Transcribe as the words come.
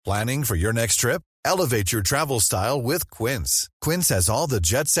Planning for your next trip? Elevate your travel style with Quince. Quince has all the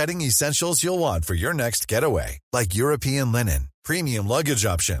jet-setting essentials you'll want for your next getaway, like European linen, premium luggage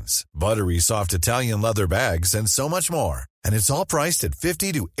options, buttery soft Italian leather bags, and so much more. And it's all priced at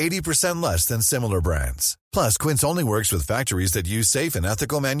 50 to 80% less than similar brands. Plus, Quince only works with factories that use safe and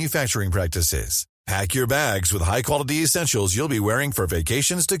ethical manufacturing practices. Pack your bags with high-quality essentials you'll be wearing for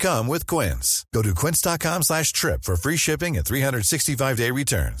vacations to come with Quince. Go to quince.com/trip for free shipping and 365-day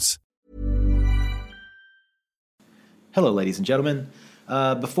returns. Hello, ladies and gentlemen.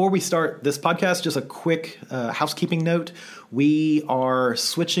 Before we start this podcast, just a quick housekeeping note. We are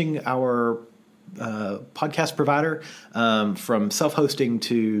switching our podcast provider from self-hosting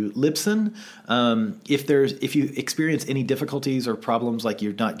to Libsyn. If you experience any difficulties or problems, like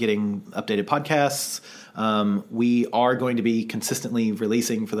you're not getting updated podcasts, we are going to be consistently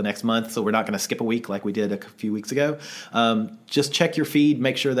releasing for the next month, so we're not going to skip a week like we did a few weeks ago. Just check your feed,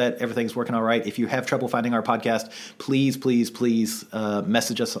 make sure that everything's working all right. If you have trouble finding our podcast, please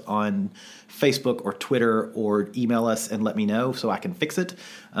message us on Facebook or Twitter or email us and let me know so I can fix it.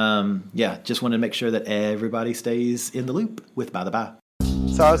 Just want to make sure that everybody stays in the loop with By the By.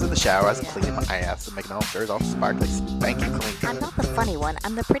 So I was in the shower, I was cleaning my ass and making all shirts all sparkly, spanky clean. I'm not the funny one,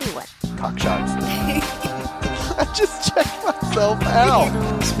 I'm the pretty one. Cock shots. I just checked myself out.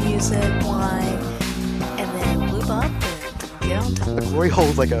 Candles, music, wine, and then lube up and get on top. The glory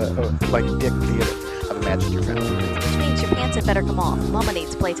hole's like a dick theater. I've imagined your family. Which means your pants had better come off. Mama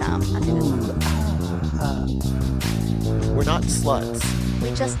needs playtime. I do this. We're not sluts.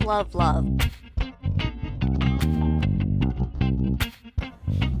 We just love love.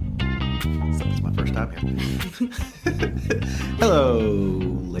 So it's my first time here. Hello,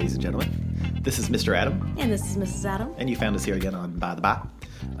 ladies and gentlemen. This is Mr. Adam. And this is Mrs. Adam. And you found us here again on By the By.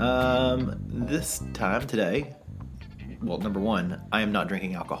 This time today, well, number one, I am not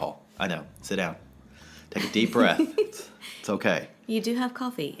drinking alcohol. I know. Sit down. Take a deep breath. It's okay. You do have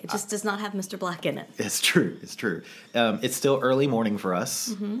coffee. It just does not have Mr. Black in it. It's true. It's true. It's still early morning for us,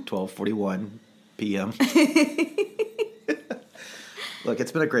 12:41 p.m. Look,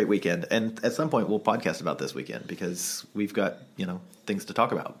 it's been a great weekend, and at some point we'll podcast about this weekend because we've got, things to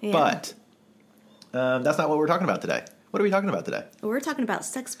talk about. Yeah. But that's not what we're talking about today. What are we talking about today? We're talking about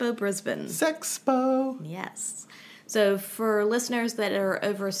Sexpo Brisbane. Sexpo. Yes. So for listeners that are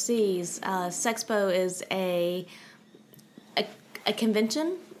overseas, Sexpo is a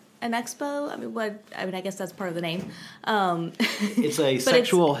convention, an expo. I guess that's part of the name. It's a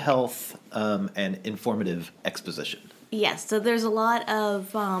sexual health and informative exposition. Yes. So there's a lot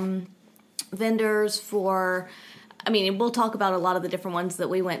of vendors for. We'll talk about a lot of the different ones that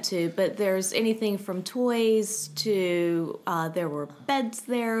we went to, but there's anything from toys to there were beds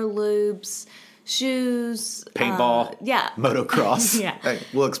there, lubes, shoes, paintball, motocross. Yeah,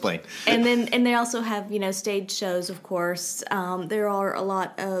 we'll explain. And they also have stage shows, of course. There are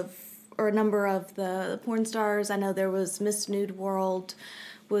a number of the porn stars. I know there was Miss Nude World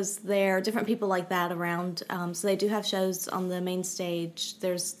was there, different people like that around. So they do have shows on the main stage.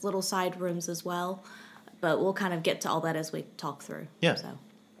 There's little side rooms as well, but we'll kind of get to all that as we talk through. Yeah. So.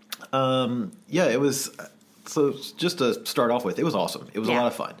 It was. So just to start off with, it was awesome. It was a lot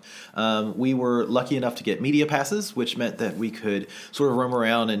of fun. We were lucky enough to get media passes, which meant that we could sort of roam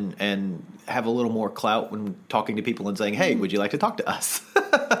around and have a little more clout when talking to people and saying, "Hey, would you like to talk to us?"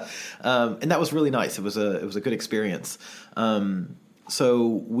 And that was really nice. It was a good experience.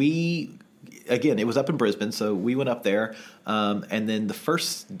 So it was up in Brisbane, so we went up there. And then the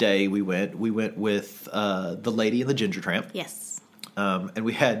first day we went with the Lady and the Ginger Tramp. Yes. And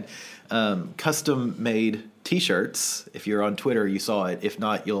we had custom-made T-shirts. If you're on Twitter, you saw it. If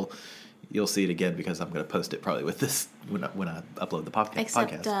not, you'll see it again because I'm going to post it probably with this when I upload the podcast.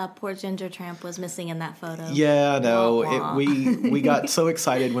 Except poor Ginger Tramp was missing in that photo. Yeah, no. We got so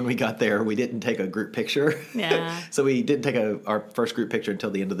excited when we got there, we didn't take a group picture. Yeah. So we didn't take our first group picture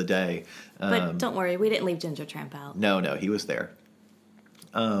until the end of the day. But don't worry, we didn't leave Ginger Tramp out. No, he was there.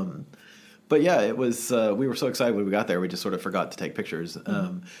 But yeah, it was. We were so excited when we got there, we just sort of forgot to take pictures.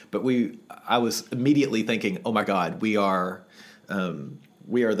 But I was immediately thinking, "Oh my God, we are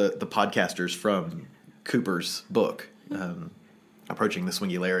the podcasters from Cooper's book, Approaching the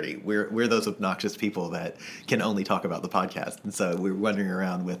Swingularity. We're those obnoxious people that can only talk about the podcast." And so we were wandering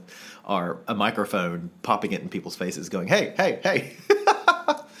around with a microphone, popping it in people's faces, going, "Hey, hey, hey!"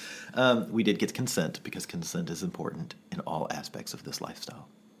 We did get consent because consent is important in all aspects of this lifestyle.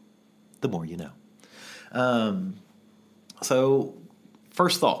 The more you know. So,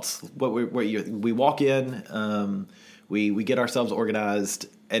 first thoughts. We walk in, we get ourselves organized,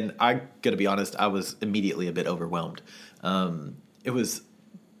 and I got to be honest, I was immediately a bit overwhelmed. It was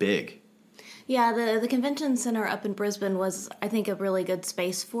big. Yeah, the convention center up in Brisbane was, I think, a really good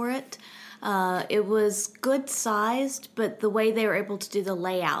space for it. It was good sized, but the way they were able to do the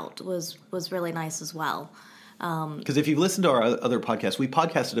layout was really nice as well. Because if you've listened to our other podcasts, we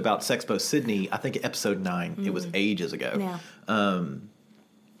podcasted about Sexpo Sydney, I think episode 9. It was ages ago. Yeah.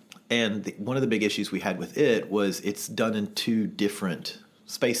 And one of the big issues we had with it was it's done in 2 different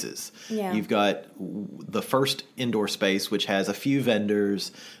spaces. Yeah. You've got the first indoor space, which has a few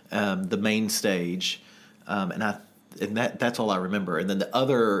vendors, the main stage, and that's all I remember. And then the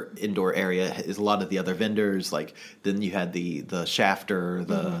other indoor area is a lot of the other vendors. Like then you had the shafter,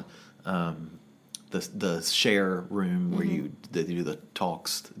 the share room where they do the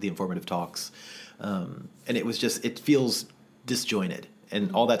talks, the informative talks, and it feels disjointed,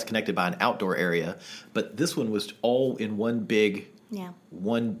 and all that's connected by an outdoor area. But this one was all in one big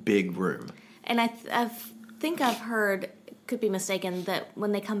room. And I think I've heard, could be mistaken, that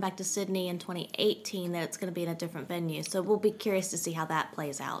when they come back to Sydney in 2018, that it's going to be in a different venue. So we'll be curious to see how that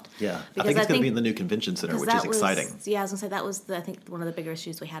plays out. Yeah, I think it's going to be in the new convention center, which is exciting. Yeah, I was going to say that was, I think, one of the bigger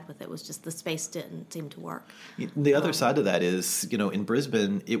issues we had with it was just the space didn't seem to work. The other side of that is, in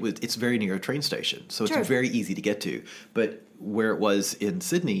Brisbane, it's very near a train station, so it's very easy to get to. But where it was in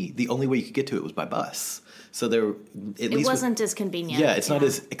Sydney, the only way you could get to it was by bus. So it wasn't as convenient. Yeah, it's not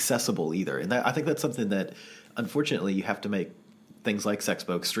as accessible either. And I think that's something that, unfortunately, you have to make things like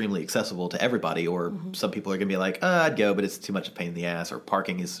Sexpo extremely accessible to everybody, or some people are going to be like, I'd go, but it's too much of a pain in the ass, or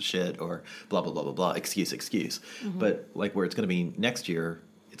parking is shit, or blah, blah, blah, blah, blah, excuse. But like where it's going to be next year,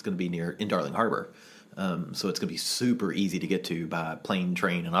 it's going to be in Darling Harbor. So it's going to be super easy to get to by plane,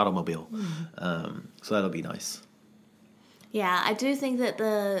 train, and automobile. So that'll be nice. Yeah, I do think that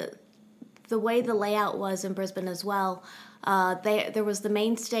the way the layout was in Brisbane as well, there was the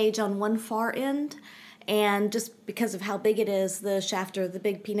main stage on one far end, and just because of how big it is, the shafter, the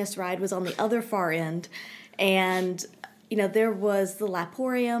big penis ride, was on the other far end. And, there was the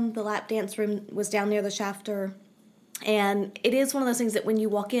Laporium, the lap dance room was down near the shafter. And it is one of those things that when you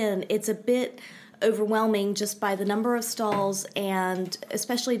walk in, it's a bit overwhelming just by the number of stalls, and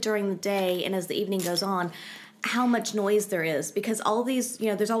especially during the day and as the evening goes on, how much noise there is, because all these,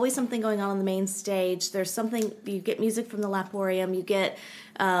 there's always something going on the main stage. There's something, you get music from the Laporium, you get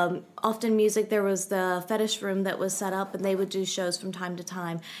often music. There was the fetish room that was set up, and they would do shows from time to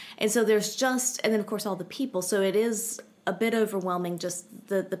time. And so there's and then of course all the people. So it is a bit overwhelming, just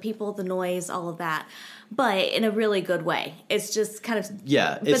the people, the noise, all of that. But in a really good way. It's just kind of...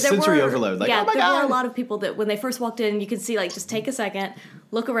 Yeah, it's sensory overload. Like, oh my God! There were a lot of people that when they first walked in, you can see, like, just take a second,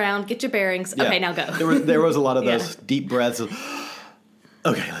 look around, get your bearings. Yeah. Okay, now go. There was a lot of those deep breaths of,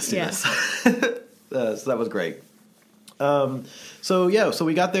 okay, let's do this. So that was great. So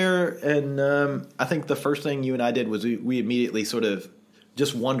we got there, and I think the first thing you and I did was we immediately sort of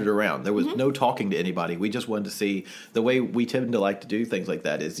just wandered around. There was no talking to anybody. We just wanted to see. The way we tend to like to do things like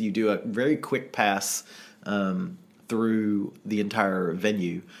that is you do a very quick pass through the entire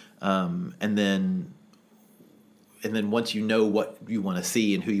venue, and then once you know what you want to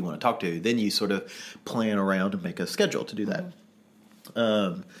see and who you want to talk to, then you sort of plan around and make a schedule to do that.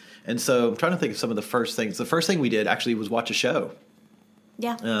 And so I'm trying to think of some of the first things. The first thing we did actually was watch a show.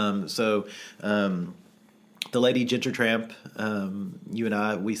 Yeah. The lady Ginger Tramp, you and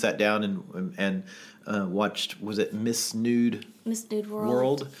I, we sat down and watched, was it Miss Nude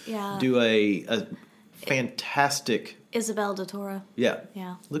World? Yeah. Do a fantastic... Isabel de Toro. Yeah.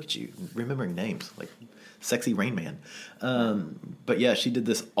 Yeah. Look at you, remembering names, like Sexy Rain Man. But yeah, she did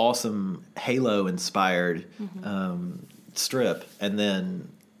this awesome Halo-inspired strip, and then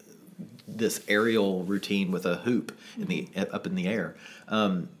this aerial routine with a hoop up in the air.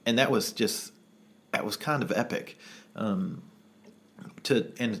 And that was kind of epic. To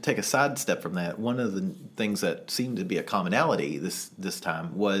take a sidestep from that, one of the things that seemed to be a commonality this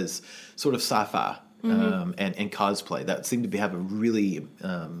time was sort of sci-fi and cosplay. That seemed to have a really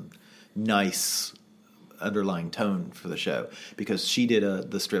nice underlying tone for the show, because she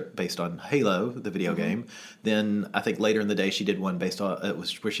did the strip based on Halo, the video game. Then I think later in the day she did one based on it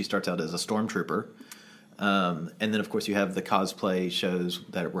was where she starts out as a stormtrooper. And then, of course, you have the cosplay shows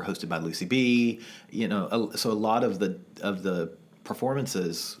that were hosted by Lucy B. So a lot of the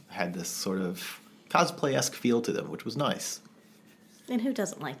performances had this sort of cosplay-esque feel to them, which was nice. And who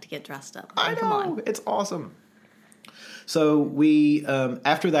doesn't like to get dressed up? I know, come on. It's awesome. So we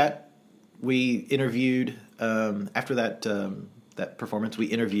after that we interviewed that performance. We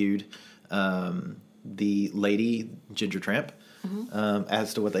interviewed the lady Ginger Tramp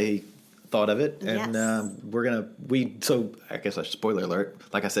as to what they thought of it, and so I guess spoiler alert.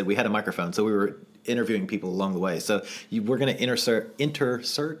 Like I said, we had a microphone, so we were interviewing people along the way. So we're going to insert.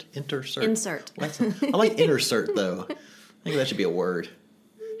 Insert. I like insert though. I think that should be a word.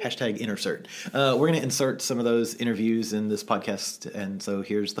 Hashtag insert. We're going to insert some of those interviews in this podcast, and so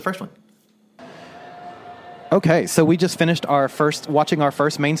here's the first one. Okay, so we just finished watching our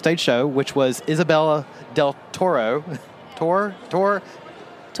first main stage show, which was Isabella del Toro. Torre?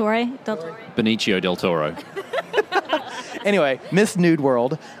 Benicio del Toro. Anyway, Miss Nude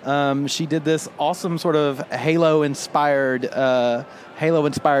World. She did this awesome sort of Halo-inspired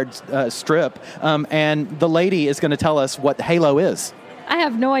strip, and the lady is going to tell us what Halo is. I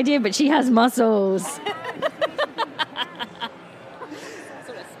have no idea, but she has muscles.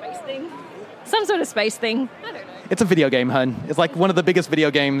 Some sort of space thing. I don't know. It's a video game, hun. It's like one of the biggest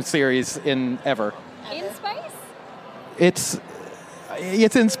video game series ever. In space?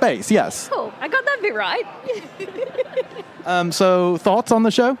 It's in space, yes. Cool. I got that bit right. So, thoughts on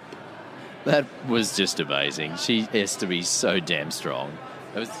the show? That was just amazing. She has to be so damn strong.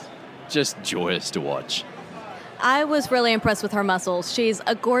 It was just joyous to watch. I was really impressed with her muscles. She's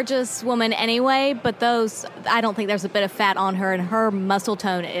a gorgeous woman anyway, but I don't think there's a bit of fat on her, and her muscle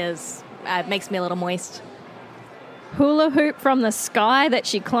tone makes me a little moist. Hula hoop from the sky that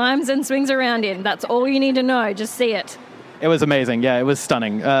she climbs and swings around in. That's all you need to know. Just see it. It was amazing. Yeah, it was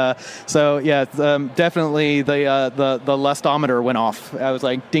stunning. Definitely the lustometer went off. I was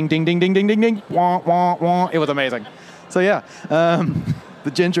like, ding, ding, ding, ding, ding, ding, ding, wah, wah, wah. It was amazing. So yeah,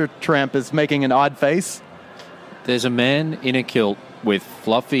 the ginger tramp is making an odd face. There's a man in a kilt with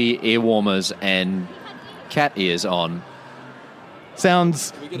fluffy ear warmers and cat ears on.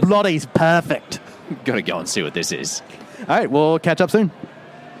 Sounds bloody perfect. Gotta go and see what this is. All right, we'll catch up soon.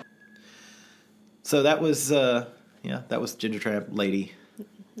 So that was Ginger Tramp Lady.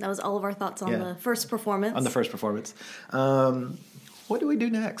 That was all of our thoughts on the first performance. What do we do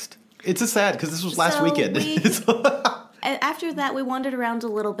next? It's just sad because this was last weekend. After that, we wandered around a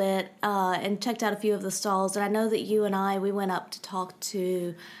little bit and checked out a few of the stalls. And I know that you and we went up to talk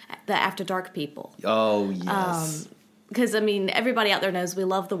to the After Dark people. Oh, yes. Because, everybody out there knows we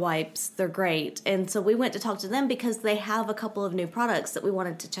love the wipes. They're great. And so we went to talk to them because they have a couple of new products that we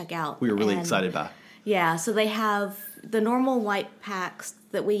wanted to check out. We were really excited by. Yeah, so they have the normal wipe packs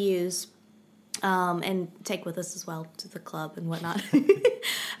that we use and take with us as well to the club and whatnot.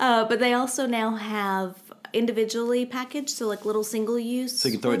 But they also now have individually packaged, so like little single-use. So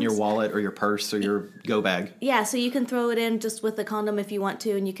you can throw it in your wallet or your purse or your go bag. Yeah, so you can throw it in just with a condom if you want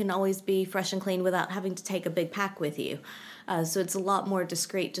to, and you can always be fresh and clean without having to take a big pack with you. So it's a lot more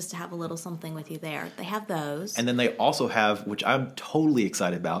discreet just to have a little something with you there. They have those. And then they also have, which I'm totally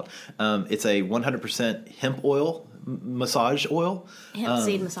excited about, it's a 100% hemp oil. Massage oil. Hemp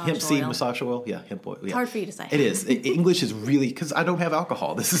seed massage oil. Yeah, hemp oil. Yeah. It's hard for you to say. It is. English is really, because I don't have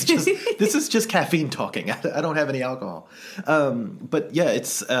alcohol. This is just caffeine talking. I don't have any alcohol. But yeah,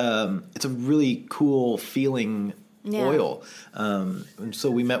 it's a really cool feeling oil. And so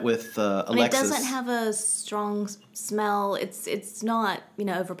we met with Alexis. It doesn't have a strong smell. It's not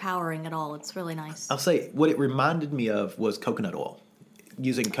overpowering at all. It's really nice. I'll say what it reminded me of was coconut oil.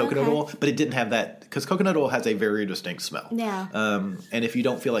 Using coconut oil, but it didn't have that, because coconut oil has a very distinct smell. Yeah. And if you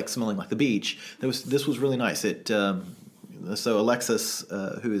don't feel like smelling like the beach, this was really nice. So Alexis,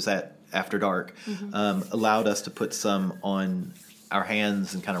 who is at After Dark, allowed us to put some on our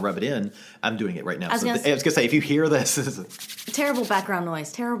hands and kind of rub it in. I'm doing it right now. I was going to say, if you hear this, terrible background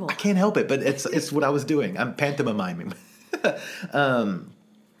noise. Terrible. I can't help it, but it's what I was doing. I'm pantomiming.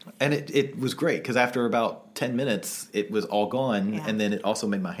 And it was great because after about 10 minutes, it was all gone. Yeah. And then it also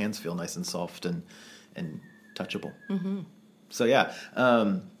made my hands feel nice and soft and touchable. Mm-hmm. So, yeah.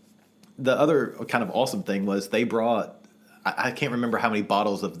 The other kind of awesome thing was they brought, I can't remember how many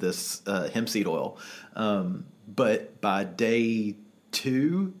bottles of this hemp seed oil. But by day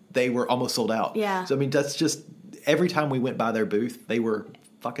 2, they were almost sold out. Yeah. So, that's just, every time we went by their booth, they were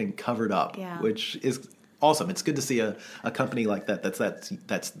fucking covered up, which is awesome. It's good to see a company like that's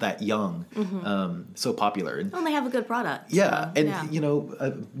that young, so popular. And they have a good product. Yeah, so,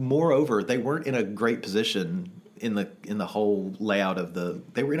 and moreover, they weren't in a great position in the whole layout of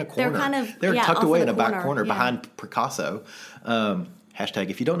they were in a corner. They were tucked away in a back corner behind Picasso. Hashtag,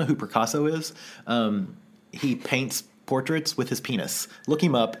 if you don't know who Picasso is, he paints portraits with his penis. Look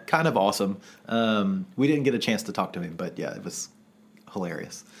him up. Kind of awesome. We didn't get a chance to talk to him, but yeah, it was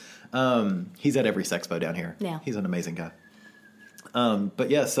hilarious. He's at every Sexpo down here. Yeah. He's an amazing guy. But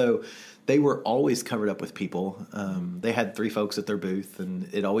yeah, so they were always covered up with people. They had 3 folks at their booth, and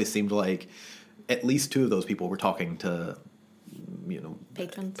it always seemed like at least 2 of those people were talking to,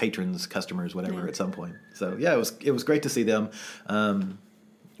 patrons, customers, whatever, at some point. So yeah, it was great to see them.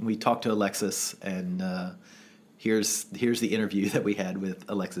 we talked to Alexis, and here's the interview that we had with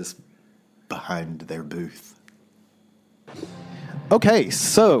Alexis behind their booth. Okay,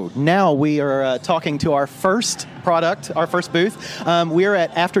 so now we are talking to our first product, our first booth. We're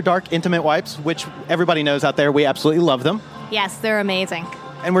at After Dark Intimate Wipes, which everybody knows out there. We absolutely love them. Yes, they're amazing.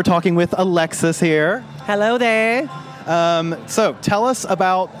 And we're talking with Alexis here. Hello there. So tell us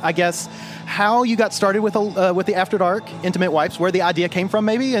about, I guess, how you got started with the After Dark Intimate Wipes, where the idea came from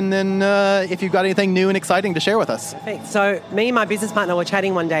maybe, and then if you've got anything new and exciting to share with us. Perfect. So me and my business partner were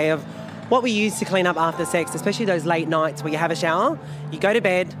chatting one day of what we use to clean up after sex, especially those late nights where you have a shower, you go to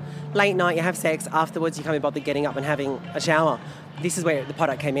bed, late night you have sex, afterwards you can't be bothered getting up and having a shower. This is where the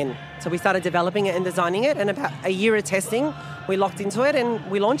product came in. So we started developing it and designing it, and about a year of testing, we locked into it and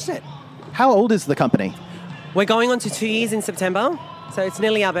we launched it. How old is the company? We're going on to 2 years in September, so it's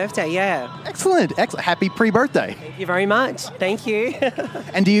nearly our birthday, yeah. Excellent. Happy pre-birthday. Thank you very much. Thank you.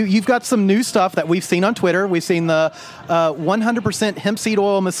 And you've got some new stuff that we've seen on Twitter. We've seen the 100% hemp seed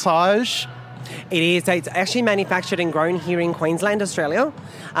oil massage. It is. So it's actually manufactured and grown here in Queensland, Australia.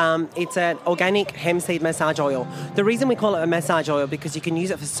 It's an organic hemp seed massage oil. The reason we call it a massage oil because you can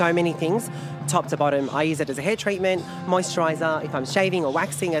use it for so many things, top to bottom. I use it as a hair treatment, moisturizer, if I'm shaving or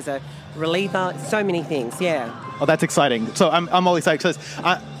waxing, as a reliever, so many things, yeah. Oh, that's exciting. So I'm always excited because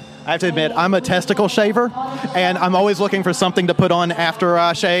I have to admit, I'm a testicle shaver, and I'm always looking for something to put on after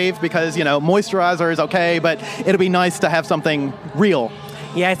I shave because, moisturizer is okay, but it'll be nice to have something real.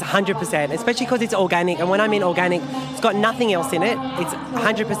 Yes, 100%, especially because it's organic. And when I mean organic, it's got nothing else in it. It's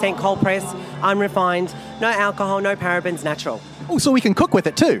 100% cold pressed, unrefined, no alcohol, no parabens, natural. Oh, so we can cook with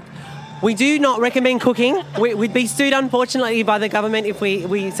it too? We do not recommend cooking. We'd be sued, unfortunately, by the government if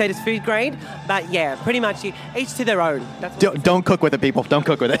we said it's food grade. But yeah, pretty much each to their own. Don't cook with it, people. Don't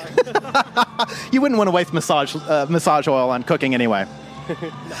cook with it. You wouldn't want to waste massage oil on cooking anyway.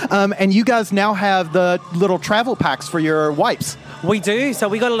 And you guys now have the little travel packs for your wipes. We do. So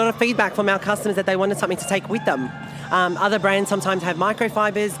we got a lot of feedback from our customers that they wanted something to take with them. Other brands sometimes have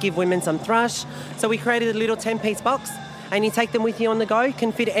microfibers, give women some thrush. So we created a little 10-piece box, and you take them with you on the go.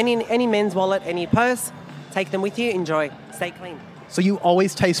 Can fit any men's wallet, any purse. Take them with you. Enjoy. Stay clean. So you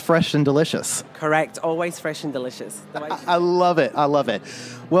always taste fresh and delicious. Correct. Always fresh and delicious. I love it. I love it.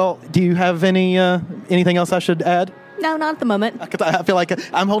 Well, do you have anything else I should add? No, not at the moment. Because I feel like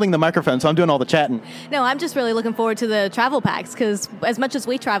I'm holding the microphone, so I'm doing all the chatting. No, I'm just really looking forward to the travel packs because as much as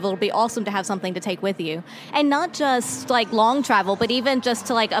we travel, it'll be awesome to have something to take with you. And not just like long travel, but even just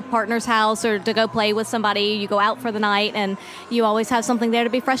to like a partner's house or to go play with somebody. You go out for the night and you always have something there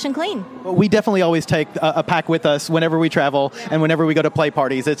to be fresh and clean. Well, we definitely always take a pack with us whenever we travel and whenever we go to play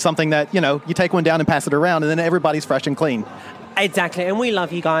parties. It's something that, you take one down and pass it around and then everybody's fresh and clean. Exactly, and we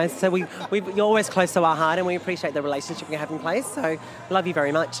love you guys. So you're always close to our heart, and we appreciate the relationship we have in place. So love you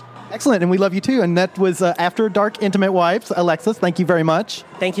very much. Excellent, and we love you too. And that was After Dark Intimate Wipes. Alexis, thank you very much.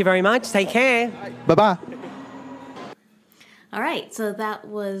 Thank you very much. Take care. Bye-bye. All right, so that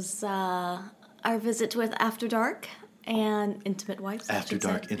was our visit with After Dark and Intimate Wipes. After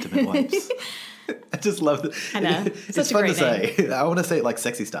Dark Intimate Wipes. I just love it. I know. It's fun to say. I want to say it like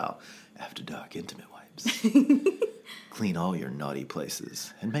sexy style. After Dark Intimate Wipes. Clean all your naughty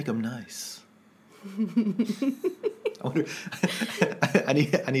places and make them nice. I wonder. I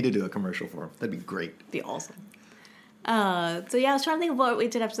need to do a commercial for them. That'd be great. Be awesome. So yeah, I was trying to think of what we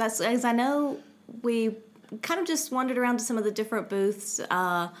did after that. So, as I know, we kind of just wandered around to some of the different booths,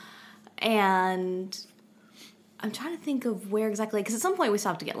 and I'm trying to think of where exactly. Because at some point we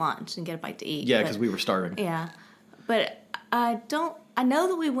stopped to get lunch and get a bite to eat. Yeah, because we were starving. Yeah, but I know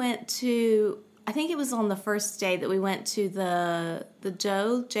that we went to. I think it was on the first day that we went to the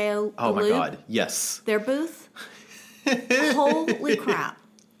J.O. Oh my Lube, God! Yes, their booth. Holy crap!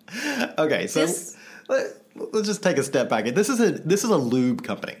 Okay, so let's just take a step back. This is a lube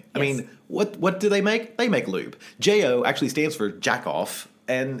company. Yes. I mean, what do they make? They make lube. J.O. actually stands for jack off,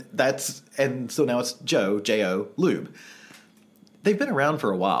 and so now it's J.O. Lube. They've been around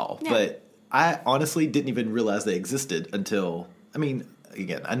for a while, but I honestly didn't even realize they existed until. I mean.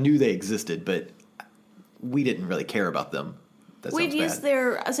 Again, I knew they existed, but we didn't really care about them. We'd use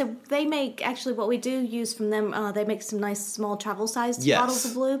so they make, actually what we do use from them, they make some nice small travel-sized bottles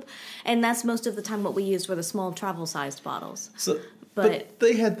of lube, and that's most of the time what we used were the small travel-sized bottles. So, but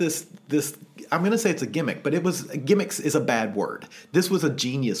they had this, I'm going to say it's a gimmick, but gimmicks is a bad word. This was a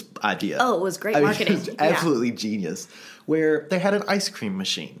genius idea. Oh, it was great marketing. It was absolutely genius, where they had an ice cream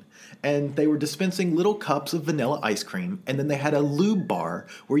machine. And they were dispensing little cups of vanilla ice cream, and then they had a lube bar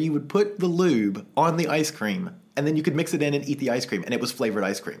where you would put the lube on the ice cream, and then you could mix it in and eat the ice cream, and it was flavored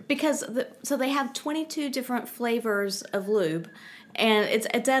ice cream. Because so they have 22 different flavors of lube, And it's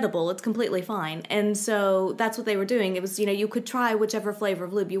edible. It's completely fine. And so that's what they were doing. It was, you could try whichever flavor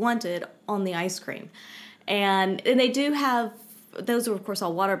of lube you wanted on the ice cream. And they do have, those are of course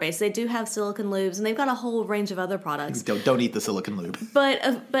all water-based. They do have silicone lubes, and they've got a whole range of other products. Don't eat the silicone lube. But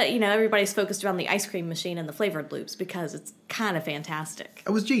everybody's focused around the ice cream machine and the flavored lubes because it's kind of fantastic.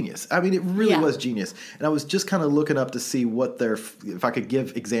 It was genius. I mean, it really was genius. And I was just kind of looking up to see if I could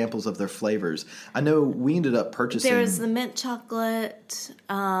give examples of their flavors. I know we ended up purchasing. There's the mint chocolate.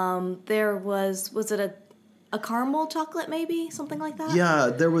 There was it a caramel chocolate, maybe something like that. Yeah,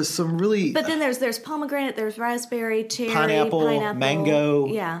 there was some really. But then there's pomegranate, there's raspberry, cherry, pineapple, mango.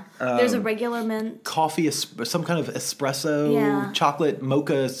 Yeah, there's a regular mint, coffee, some kind of espresso, chocolate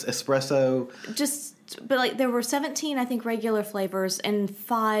mocha espresso. But there were 17, I think, regular flavors and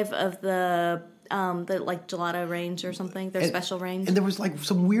 5 of the gelato range or something, their special range. And there was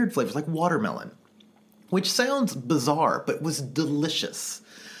some weird flavors, like watermelon, which sounds bizarre, but was delicious.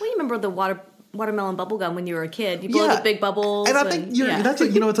 Well, you remember the watermelon bubble gum when you were a kid. You blow the big bubbles. And I think that's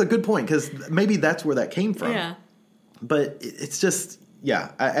it's a good point, because maybe that's where that came from. Yeah. But it's just, I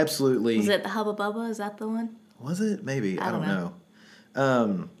absolutely. Was it the Hubba Bubba? Is that the one? Was it? Maybe. I don't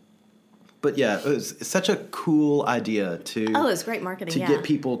know. But yeah, it was such a cool idea to. Oh, it was great marketing. To get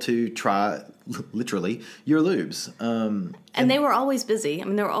people to try, literally, your lubes. And they were always busy. I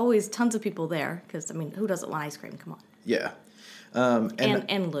mean, there were always tons of people there because, who doesn't want ice cream? Come on. Yeah.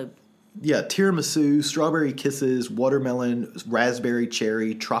 And lube. Yeah, tiramisu, strawberry kisses, watermelon, raspberry,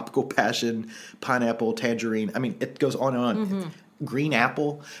 cherry, tropical passion, pineapple, tangerine. I mean, it goes on and on. Mm-hmm. Green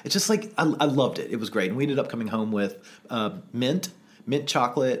apple. It's just I loved it. It was great. And we ended up coming home with mint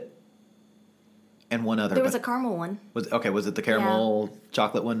chocolate, and one other. There was a caramel one. Was it the caramel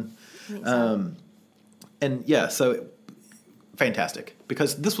chocolate one? I think so. And so fantastic,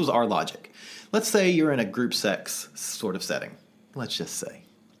 because this was our logic. Let's say you're in a group sex sort of setting. Let's just say.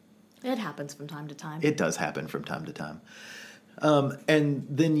 It happens from time to time. It does happen from time to time. And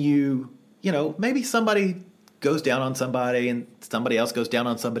then maybe somebody goes down on somebody and somebody else goes down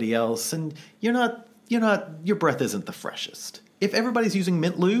on somebody else, and your breath isn't the freshest. If everybody's using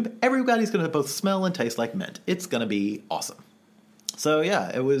mint lube, everybody's going to both smell and taste like mint. It's going to be awesome. So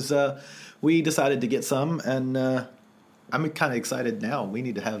it was, we decided to get some, and I'm kind of excited now. We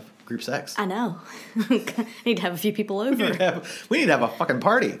need to have group sex. I know. Need to have a few people over. We need to have a fucking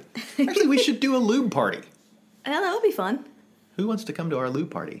party. Actually, we should do a lube party. Yeah, that would be fun. Who wants to come to our lube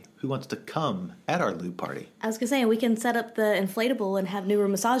party? Who wants to come at our lube party? I was going to say, we can set up the inflatable and have neuro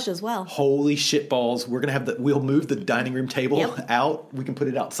massage as well. Holy shit balls. We're going to we'll move the dining room table out. We can put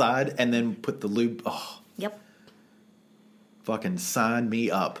it outside and then put the lube. Oh. Yep. Fucking sign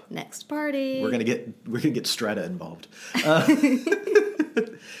me up. Next party. We're gonna get Strata involved.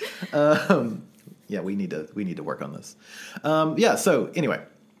 We need to work on this. So anyway,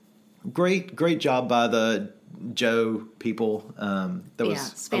 great job by the Joe people. There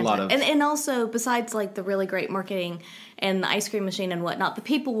was a lot of and also, besides the really great marketing and the ice cream machine and whatnot, the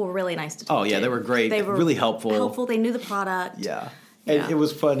people were really nice to talk to. They were great. They were really helpful. They knew the product. Yeah. And it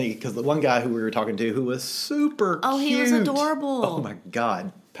was funny because the one guy who we were talking to, who was super cute. He was adorable. Oh my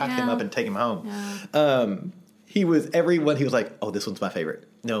God. Pack him up and take him home. Yeah. He was like, oh, this one's my favorite.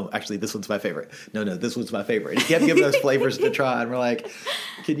 No, actually, this one's my favorite. No, this one's my favorite. He kept giving us flavors to try. And we're like,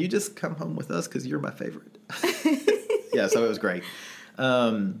 can you just come home with us? Because you're my favorite. So it was great.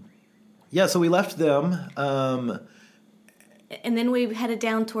 So we left them. And then we headed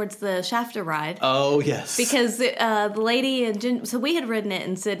down towards the Shafter ride. Oh, yes. Because the lady and so we had ridden it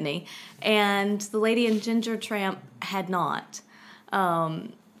in Sydney, and the lady and Ginger Tramp had not.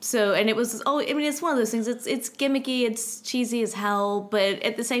 And it was, it's one of those things. It's gimmicky, it's cheesy as hell, but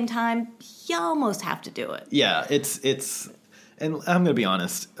at the same time, you almost have to do it. Yeah, it's. And I'm going to be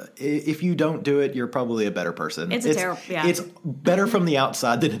honest. If you don't do it, you're probably a better person. It's terrible. Yeah. It's better from the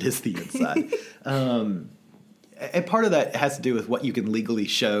outside than it is the inside. And part of that has to do with what you can legally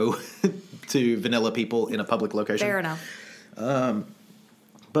show to vanilla people in a public location. Fair enough.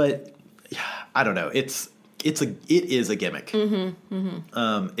 But I don't know. It is a gimmick. Mm-hmm,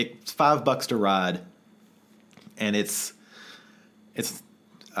 mm-hmm. It's $5 to ride, and it's.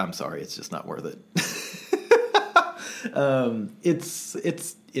 I'm sorry, it's just not worth it.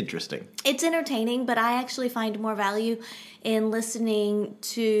 It's interesting. It's entertaining, but I actually find more value in listening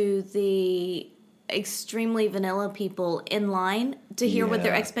to the extremely vanilla people in line to hear what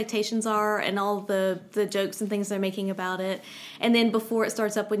their expectations are and all the jokes and things they're making about it. And then before it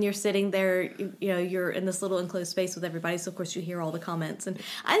starts up, when you're sitting there, you're in this little enclosed space with everybody, so of course you hear all the comments. And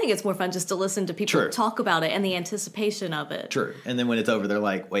I think it's more fun just to listen to people talk about it and the anticipation of it. True. And then when it's over, they're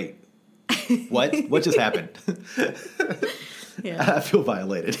like, wait, what just happened? I feel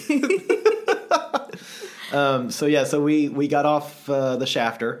violated. So we got off the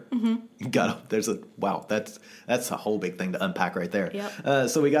shafter. That's a whole big thing to unpack right there. Yep.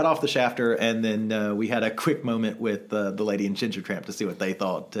 So we got off the shafter, and then we had a quick moment with the lady in Ginger Tramp to see what they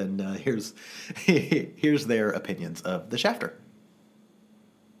thought. And here's their opinions of the shafter.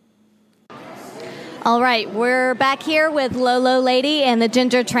 All right, we're back here with Lolo Lady and the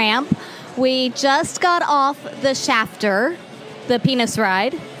Ginger Tramp. We just got off the shafter, the penis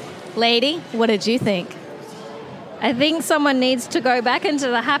ride. Lady, what did you think? I think someone needs to go back into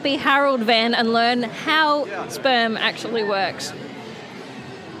the Happy Harold van and learn how sperm actually works.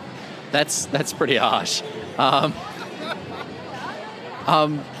 That's pretty harsh.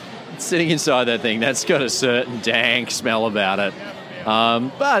 Sitting inside that thing, that's got a certain dank smell about it.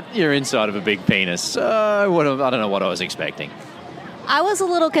 But you're inside of a big penis, so I don't know what I was expecting. I was a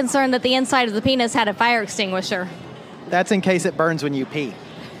little concerned that the inside of the penis had a fire extinguisher. That's in case it burns when you pee.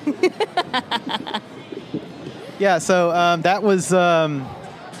 Yeah, so that was a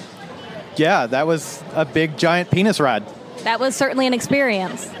big giant penis ride. That was certainly an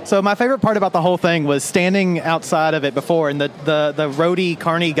experience. So my favorite part about the whole thing was standing outside of it before, and the roadie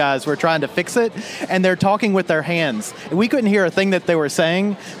carny guys were trying to fix it, and they're talking with their hands. And we couldn't hear a thing that they were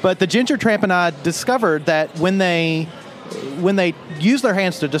saying, but the Ginger Tramp and I discovered that when they used their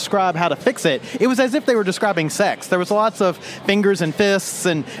hands to describe how to fix it, it was as if they were describing sex. There was lots of fingers and fists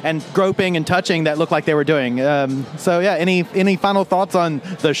and groping and touching that looked like they were doing. Any final thoughts on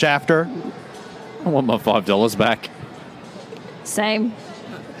the shafter? I want my $5 back. Same.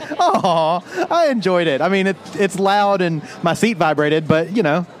 Oh, I enjoyed it. I mean, it's loud and my seat vibrated, but you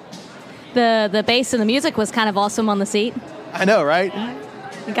know. The bass and the music was kind of awesome on the seat. I know, right?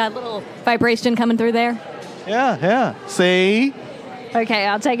 You got a little vibration coming through there. Yeah. See? Okay,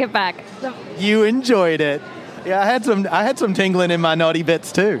 I'll take it back. You enjoyed it. Yeah, I had some tingling in my naughty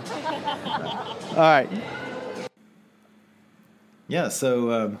bits too. All right. Yeah,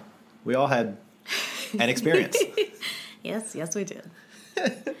 so we all had an experience. Yes, we did.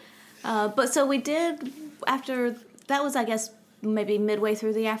 But so we did, after, that was, I guess, maybe midway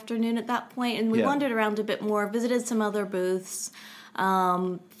through the afternoon at that point, and we wandered around a bit more, visited some other booths.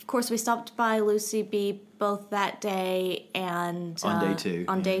 Of course, we stopped by Lucy B both that day and... on day two.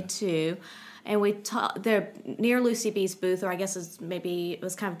 Day two. And we they're near Lucy B's booth, or I guess it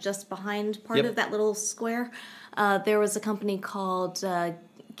was kind of just behind part of that little square. There was a company called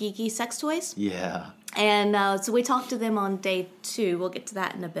Geeky Sex Toys. Yeah. And so we talked to them on day two. We'll get to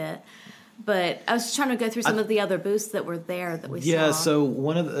that in a bit. But I was just trying to go through some of the other booths that were there that we saw. Yeah, so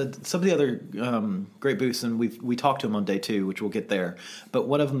some of the other great booths, and we talked to them on day two, which we'll get there. But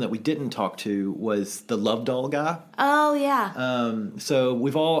one of them that we didn't talk to was the Love Doll guy. Oh, yeah.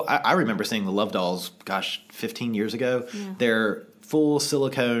 So I remember seeing the Love Dolls, 15 years ago. Yeah. They're full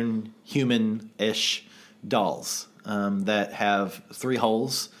silicone, human-ish dolls that have 3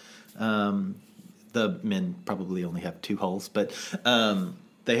 holes. The men probably only have 2 holes, but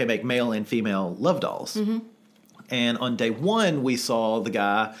they make male and female love dolls. Mm-hmm. And on day one, we saw the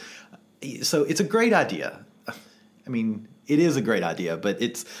guy. So it's a great idea. I mean, it is a great idea, but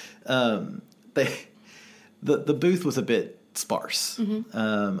it's the booth was a bit sparse.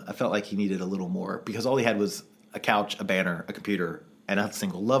 Mm-hmm. I felt like he needed a little more because all he had was a couch, a banner, a computer, and a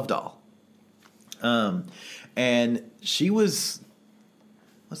single love doll. And she was,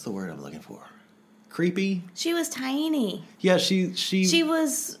 what's the word I'm looking for? Creepy. She was tiny. Yeah, she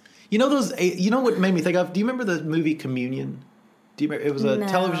was. You know those? You know what made me think of? Do you remember the movie Communion? Do you remember? It was a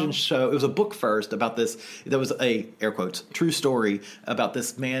television show. It was a book first about this. There was a air quotes true story about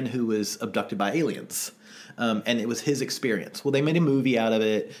this man who was abducted by aliens. And it was his experience. Well, they made a movie out of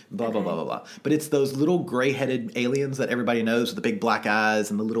it, blah, blah, blah, blah, blah. But it's those little gray-headed aliens that everybody knows with the big black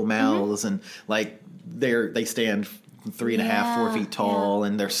eyes and the little mouths, and like they stand 3.5, 4 feet tall,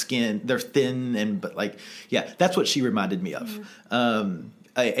 and they're thin, that's what she reminded me of.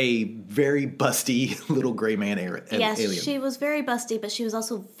 A very busty little gray man alien. Yes, she was very busty, but she was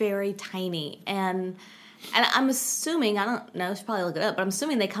also very tiny. And I'm assuming, I don't know, I should probably look it up, but I'm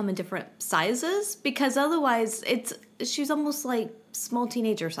assuming they come in different sizes, because otherwise she's almost like small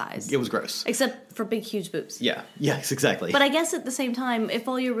teenager size. It was gross. Except for big, huge boobs. Yeah, yes, exactly. But I guess at the same time, if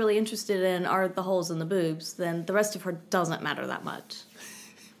all you're really interested in are the holes in the boobs, then the rest of her doesn't matter that much.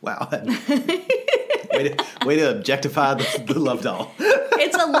 Wow. way to objectify the love doll.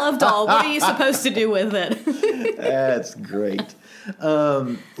 It's a love doll. What are you supposed to do with it? That's great.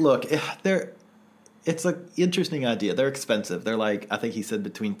 Look, it's an interesting idea. They're expensive. They're like, I think he said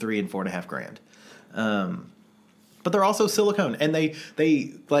between $3,000 and $4,500. but they're also silicone, and they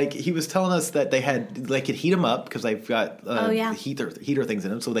like he was telling us that they could heat them up because they've got heater things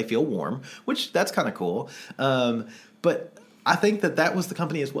in them, so they feel warm, which that's kind of cool. But I think that was the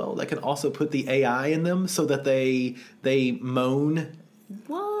company as well that can also put the AI in them so that they moan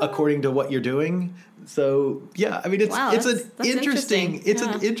according to what you're doing. So yeah, I mean it's an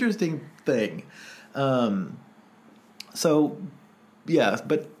interesting thing. So yeah,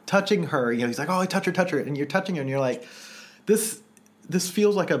 but touching her, he's like, oh, touch her, and you're touching her, and you're like, this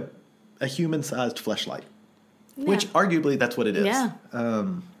feels like a human-sized fleshlight, which arguably that's what it is. Yeah.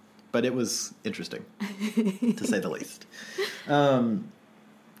 But it was interesting, to say the least.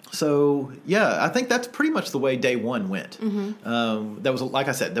 So yeah, I think that's pretty much the way day one went. That was, like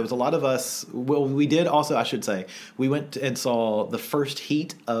I said, there was a lot of us. Well, we did also, I should say, we went and saw the first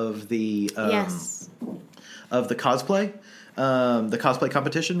heat of the cosplay. The cosplay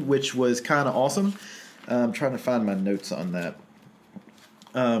competition, which was kind of awesome. I'm trying to find my notes on that.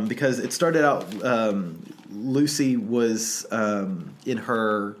 Because it started out, Lucy was in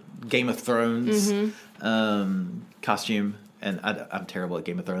her Game of Thrones costume. And I'm terrible at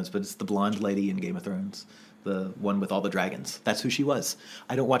Game of Thrones, but it's the blonde lady in Game of Thrones. The one with all the dragons. That's who she was.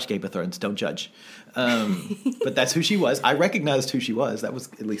 I don't watch Game of Thrones. Don't judge. But that's who she was. I recognized who she was. That was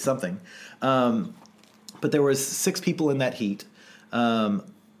at least something. But there was 6 people in that heat. One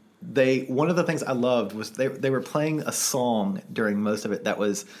of the things I loved was they were playing a song during most of it that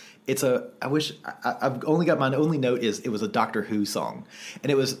was I've only got my only note is it was a Doctor Who song,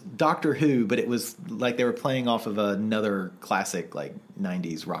 and it was Doctor Who, but it was like they were playing off of another classic like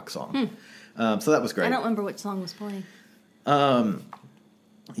 90s rock song. So that was great. I don't remember which song was playing.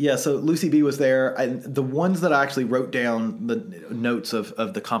 Yeah, so Lucy B was there. The ones that I actually wrote down the notes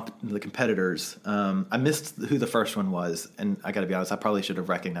of the competitors, I missed who the first one was, and I got to be honest, I probably should have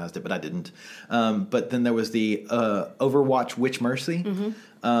recognized it, but I didn't. But then there was the Overwatch Witch Mercy,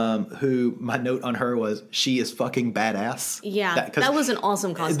 who my note on her was she is fucking badass. Yeah, that was an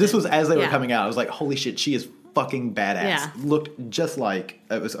awesome costume. This was as they were coming out. I was like, holy shit, she is fucking badass. Yeah. Looked just like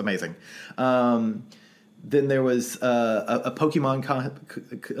it was amazing. Then there was a Pokemon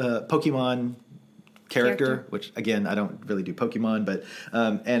character, which again I don't really do Pokemon, but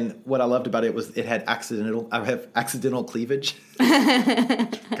and what I loved about it was it had accidental cleavage,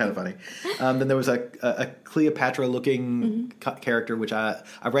 kind of funny. Then there was a Cleopatra looking character, which I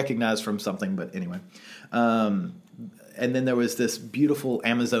recognized from something, but anyway. And then there was this beautiful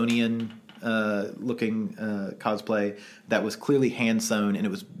Amazonian looking cosplay that was clearly hand sewn, and it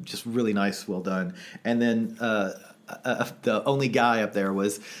was just really nice, well done. And then the only guy up there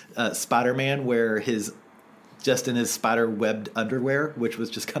was Spider-Man, just in his spider webbed underwear, which was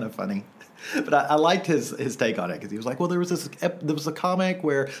just kind of funny. But I liked his take on it because he was like, well, there was a comic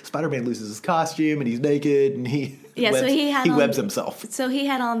where Spider-Man loses his costume and he's naked and he webs himself. So he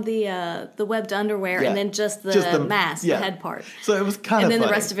had on the webbed underwear and then just the mask, the head part. So it was kind of funny. And then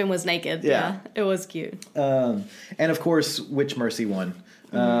the rest of him was naked. Yeah, it was cute. And of course, Witch Mercy won.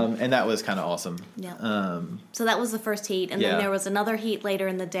 And that was kind of awesome. Yeah. So that was the first heat, and then there was another heat later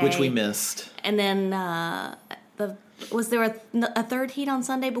in the day, which we missed. And then was there a third heat on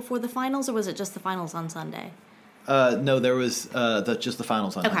Sunday before the finals, or was it just the finals on Sunday? No, there was just the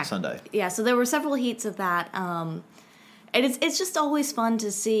finals on Sunday. Yeah, so there were several heats of that. And it's just always fun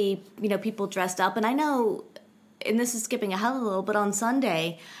to see people dressed up, and I know, and this is skipping ahead a little, but on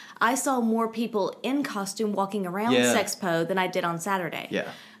Sunday I saw more people in costume walking around Sexpo than I did on Saturday.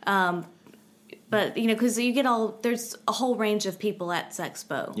 Yeah. But, because there's a whole range of people at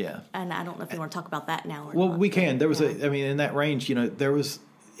Sexpo. Yeah. And I don't know if you want to talk about that now or not. Well, we can. There was in that range,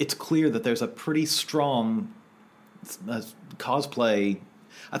 it's clear that there's a pretty strong cosplay.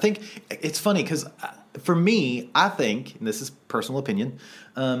 I think it's funny because for me, I think, and this is personal opinion,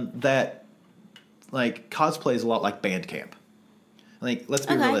 that like cosplay is a lot like band camp. Like, let's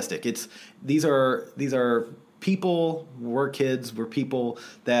be realistic. These are people. We're kids. We're people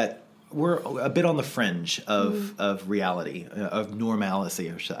that we're a bit on the fringe of reality, of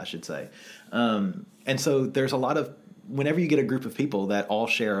normalcy, I should say. And so there's a lot of, whenever you get a group of people that all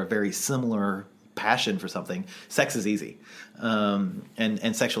share a very similar passion for something, sex is easy.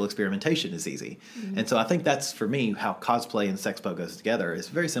 And sexual experimentation is easy. And so I think that's, for me, how cosplay and Sexpo goes together. It's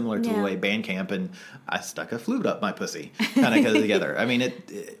very similar to the way band camp and I stuck a flute up my pussy kind of goes together. I mean,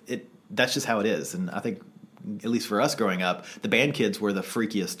 that's just how it is. And I think, at least for us growing up, the band kids were the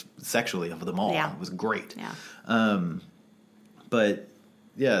freakiest sexually of them all. Yeah. It was great. Yeah. But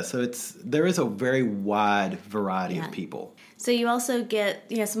Yeah, so there is a very wide variety Yeah. of people. So you also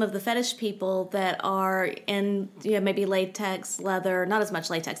get, some of the fetish people that are in, maybe latex, leather, not as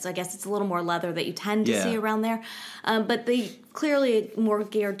much latex. I guess it's a little more leather that you tend to Yeah. see around there. But they clearly more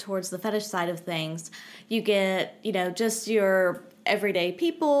geared towards the fetish side of things. You get, just your everyday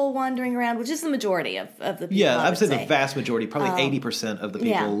people wandering around, which is the majority of the people. Yeah, I would say the say. vast majority, probably 80% of the people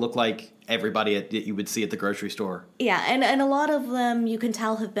yeah. look like everybody that you would see at the grocery store. Yeah, and a lot of them you can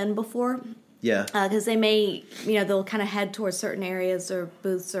tell have been before. Yeah. Because they may, they'll kind of head towards certain areas or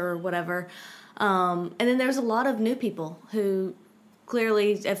booths or whatever. And then there's a lot of new people who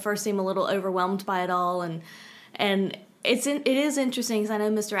clearly at first seem a little overwhelmed by it all. And it is interesting because I know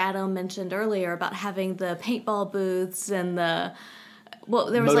Mr. Adam mentioned earlier about having the paintball booths and there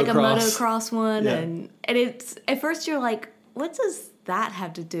was like a motocross one. Yeah. And it's, at first you're like, what does that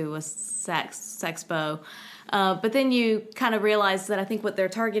have to do with Sexpo? But then you kind of realize that I think what they're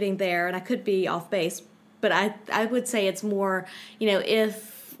targeting there, and I could be off base, but I would say it's more,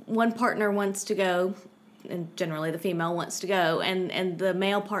 if one partner wants to go, and generally the female wants to go, and the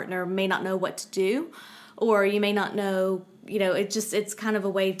male partner may not know what to do, or you may not know, it's kind of a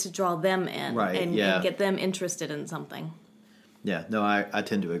way to draw them in and get them interested in something. Yeah, no, I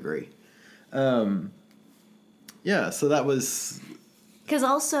tend to agree. So that was... Because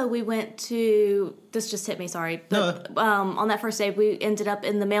also we went to, this just hit me, sorry. But, on that first day, we ended up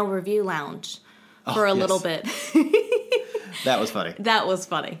in the male review lounge for a little bit. That was funny. That was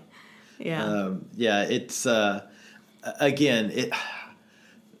funny. Yeah. It's, again,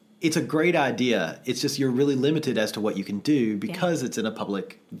 it's a great idea. It's just you're really limited as to what you can do because it's in a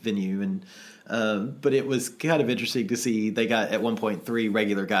public venue. And but it was kind of interesting to see they got, at one point, 3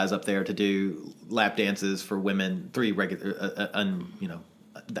 regular guys up there to do lap dances for women, 3 regular,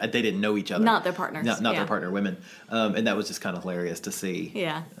 they didn't know each other. Not their partners. Not their partner women. And that was just kind of hilarious to see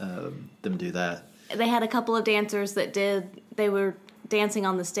them do that. They had a couple of dancers that they were dancing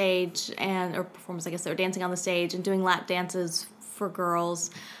on the stage, or performers, I guess they were dancing on the stage and doing lap dances for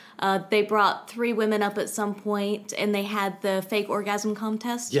girls. They brought 3 women up at some point, and they had the fake orgasm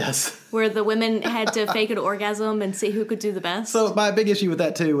contest. Yes. Where the women had to fake an orgasm and see who could do the best. So my big issue with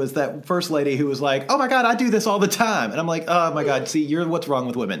that, too, was that first lady who was like, oh, my God, I do this all the time. And I'm like, oh, my God, see, you're what's wrong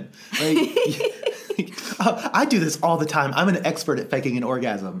with women. Like, I do this all the time. I'm an expert at faking an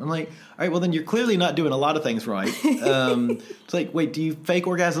orgasm. I'm like, all right, well, then you're clearly not doing a lot of things right. It's like, wait, do you fake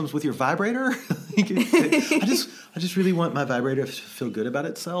orgasms with your vibrator? I just really want my vibrator to feel good about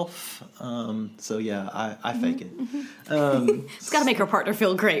itself. So, yeah, I fake it. It's got to make her partner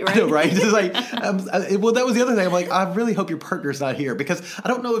feel great, right? I know, right? It's like, well, that was the other thing. I'm like, I really hope your partner's not here, because I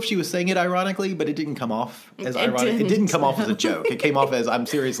don't know if she was saying it ironically, but it didn't come off as ironic. It didn't come off as a joke. It came off as, I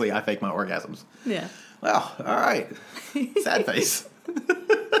fake my orgasms. Yeah. Well, all right. Sad face.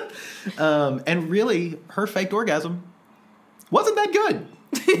 And really, her faked orgasm wasn't that good.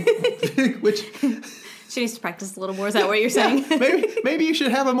 Which... She needs to practice a little more. Is that what you're saying? maybe you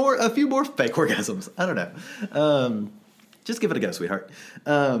should have a few more fake orgasms. I don't know. Just give it a go, sweetheart.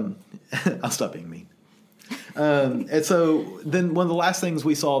 I'll stop being mean. And so then one of the last things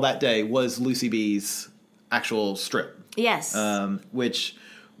we saw that day was Lucy B's actual strip. Yes. Which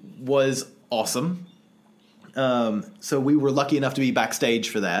was awesome. So we were lucky enough to be backstage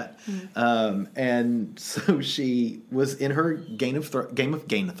for that. And so she was in her Game of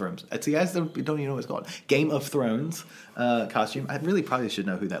Thrones. See, guys don't even know what it's called. Game of Thrones costume. I really probably should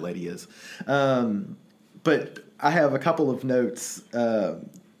know who that lady is. But I have a couple of notes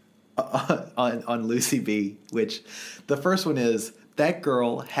on Lucy B, which the first one is, that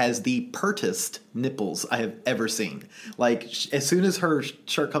girl has the pertest nipples I have ever seen. Like, as soon as her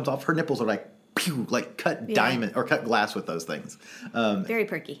shirt comes off, her nipples are like, pew, like cut diamond or cut glass with those things. Very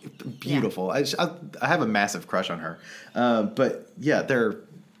perky. Beautiful. Yeah. I have a massive crush on her. But yeah, they're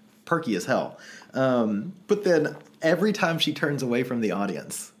perky as hell. But then every time she turns away from the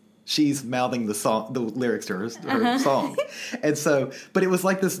audience, she's mouthing the lyrics to her song. And so, but it was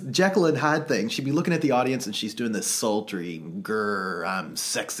like this Jekyll and Hyde thing. She'd be looking at the audience and she's doing this sultry, grr, I'm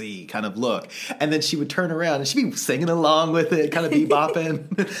sexy kind of look. And then she would turn around and she'd be singing along with it, kind of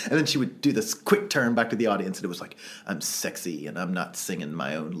bebopping. And then she would do this quick turn back to the audience and it was like, I'm sexy and I'm not singing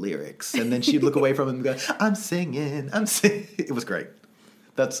my own lyrics. And then she'd look away from him and go, I'm singing. It was great.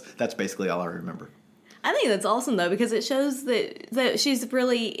 That's basically all I remember. I think that's awesome though, because it shows that she's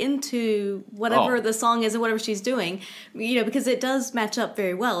really into whatever the song is and whatever she's doing, because it does match up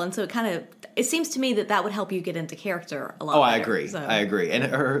very well, and so it seems to me that would help you get into character a lot. I agree. So. I agree, and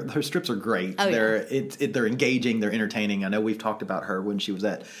her strips are great. Oh, they're engaging, they're entertaining. I know we've talked about her when she was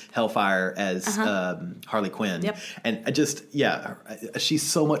at Hellfire as Harley Quinn, and she's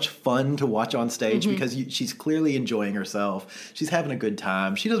so much fun to watch on stage because she's clearly enjoying herself. She's having a good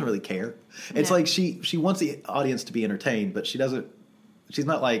time. She doesn't really care. It's like she wants the audience to be entertained, but she's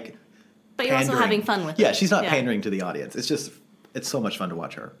not like. But you're also having fun with it. Yeah, she's not pandering to the audience. It's so much fun to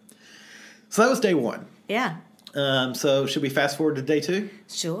watch her. So that was day 1. Yeah. So should we fast forward to day 2?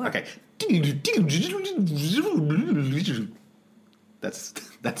 Sure. Okay. That's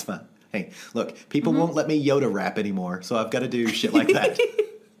fun. Hey, look, people won't let me Yoda rap anymore, so I've got to do shit like that.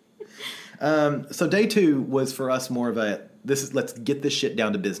 So day 2 was for us more of let's get this shit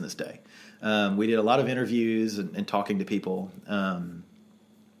down to business day. We did a lot of interviews and talking to people.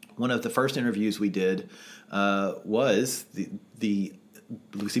 One of the first interviews we did was the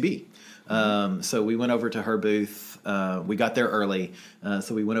Lucy B. So we went over to her booth. We got there early,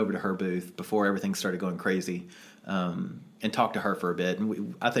 so we went over to her booth before everything started going crazy, and talked to her for a bit.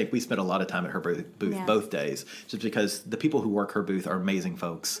 And I think we spent a lot of time at her booth both days, just because the people who work her booth are amazing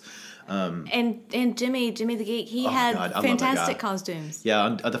folks. And Jimmy the Geek, he had fantastic costumes. Yeah,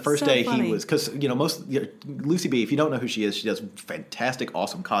 on the first day funny. He was, because Lucy B, if you don't know who she is, she does fantastic,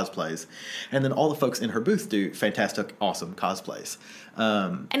 awesome cosplays, and then all the folks in her booth do fantastic, awesome cosplays.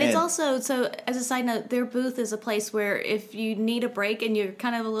 And it's also, so as a side note, their booth is a place where if you need a break and you're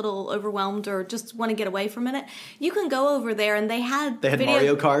kind of a little overwhelmed or just want to get away for a minute, you can go over there, and they had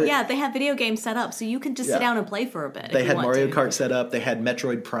Mario Kart. Yeah, they had video games set up, so you can just sit down and play for a bit. They had Mario Kart set up. They had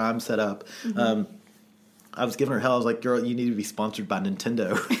Metroid Prime set up. I was giving her hell. I was like, "Girl, you need to be sponsored by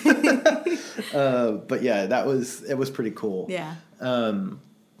Nintendo." But yeah, it was pretty cool. Yeah.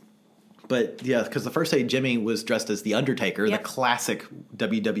 But yeah, because the first day Jimmy was dressed as the Undertaker, the classic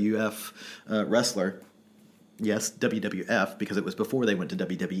WWF wrestler. Yes, WWF, because it was before they went to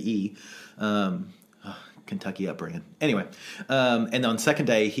WWE. Kentucky upbringing. Anyway, and on second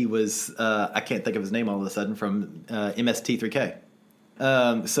day he was I can't think of his name all of a sudden, from MST3K.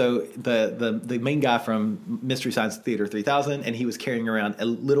 So the main guy from Mystery Science Theater 3000, and he was carrying around a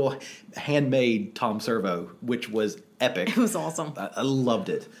little handmade Tom Servo, which was epic. It was awesome. I loved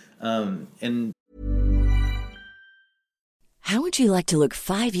it. And how would you like to look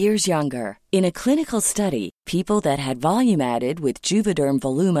 5 years younger? In a clinical study, people that had volume added with Juvederm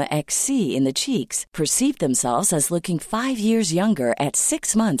Voluma XC in the cheeks perceived themselves as looking 5 years younger at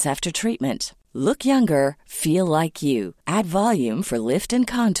 6 months after treatment. Look younger, feel like you. Add volume for lift and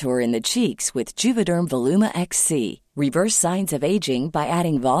contour in the cheeks with Juvederm Voluma XC. Reverse signs of aging by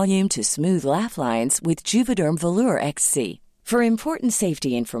adding volume to smooth laugh lines with Juvederm Volure XC. For important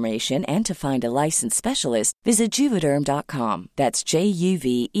safety information and to find a licensed specialist, visit Juvederm.com. That's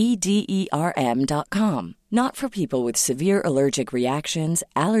JUVEDERM.com. Not for people with severe allergic reactions,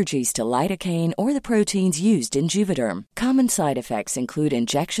 allergies to lidocaine, or the proteins used in Juvederm. Common side effects include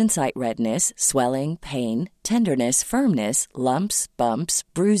injection site redness, swelling, pain, tenderness, firmness, lumps, bumps,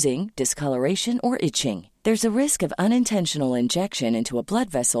 bruising, discoloration, or itching. There's a risk of unintentional injection into a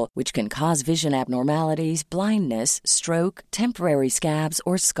blood vessel, which can cause vision abnormalities, blindness, stroke, temporary scabs,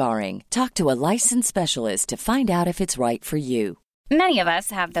 or scarring. Talk to a licensed specialist to find out if it's right for you. Many of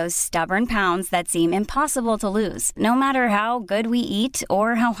us have those stubborn pounds that seem impossible to lose, no matter how good we eat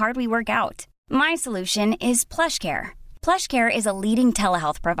or how hard we work out. My solution is PlushCare. PlushCare is a leading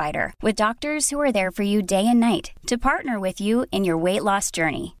telehealth provider with doctors who are there for you day and night to partner with you in your weight loss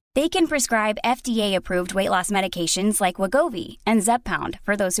journey. They can prescribe FDA-approved weight loss medications like Wegovy and Zepbound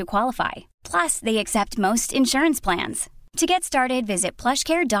for those who qualify. Plus, they accept most insurance plans. To get started, visit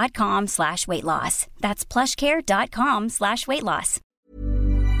plushcare.com/weightloss. That's plushcare.com/weightloss.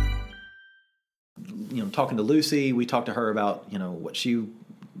 Talking to Lucy, we talked to her about,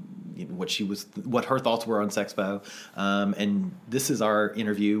 what her thoughts were on Sexpo. And this is our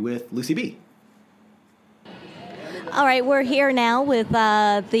interview with Lucy B. All right, we're here now with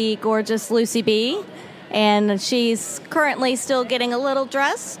the gorgeous Lucy B, and she's currently still getting a little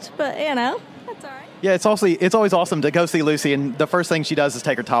dressed, but that's all right. Yeah, it's always awesome to go see Lucy, and the first thing she does is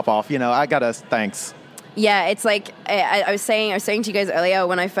take her top off. I gotta thanks. Yeah, it's like I was saying to you guys earlier,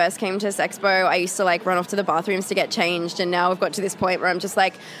 when I first came to Sexpo, I used to run off to the bathrooms to get changed, and now we've got to this point where I'm just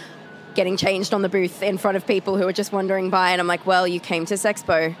getting changed on the booth in front of people who are just wandering by, and I'm like, well, you came to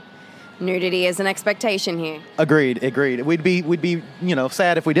Sexpo. Nudity is an expectation here. Agreed. We'd be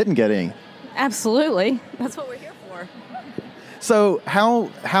sad if we didn't get any. Absolutely. That's what we're here for. So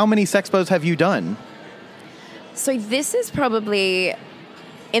how many Sexpos have you done? So this is probably,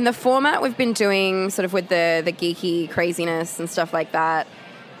 in the format we've been doing sort of with the geeky craziness and stuff like that,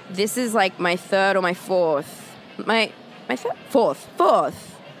 this is like my third or my fourth. My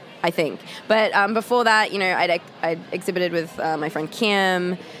fourth, I think. But before that, I'd exhibited with my friend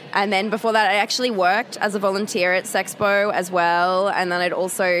Kim. And then before that, I actually worked as a volunteer at Sexpo as well. And then I'd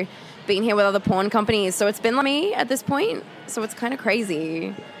also been here with other porn companies. So it's been like me at this point. So it's kind of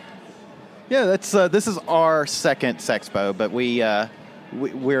crazy. Yeah, this is our second Sexpo, but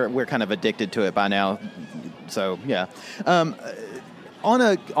we're kind of addicted to it by now. So yeah. On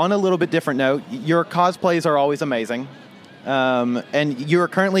a little bit different note, your cosplays are always amazing, and you're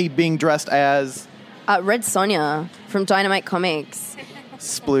currently being dressed as Red Sonja from Dynamite Comics.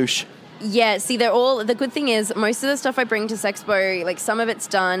 Sploosh. Yeah, see, the good thing is most of the stuff I bring to Sexpo, like some of it's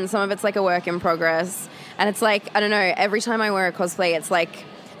done, some of it's like a work in progress, and it's like, I don't know, every time I wear a cosplay, it's like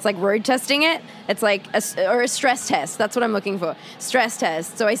road testing it. It's like a stress test. That's what I'm looking for. Stress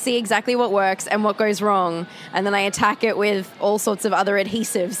test. So I see exactly what works and what goes wrong, and then I attack it with all sorts of other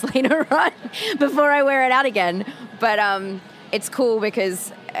adhesives later on before I wear it out again. But it's cool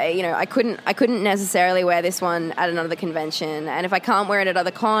because I couldn't necessarily wear this one at another convention, and if I can't wear it at other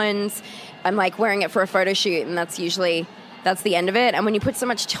cons, I'm like wearing it for a photo shoot, and that's the end of it. And when you put so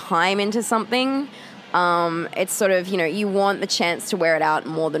much time into something, it's sort of, you want the chance to wear it out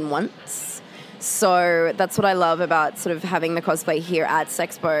more than once. So that's what I love about sort of having the cosplay here at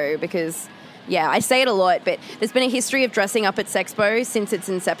Sexpo, because, yeah, I say it a lot, but there's been a history of dressing up at Sexpo since its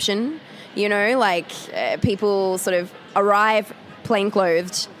inception. People sort of arrive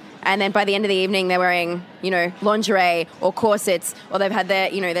plain-clothed, and then by the end of the evening they're wearing, lingerie or corsets, or they've had their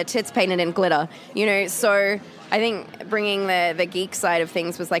tits painted in glitter, so I think bringing the geek side of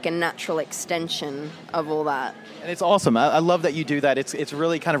things was like a natural extension of all that. And it's awesome. I love that you do that. It's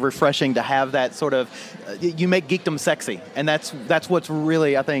really kind of refreshing to have that sort of, you make geekdom sexy. And that's what's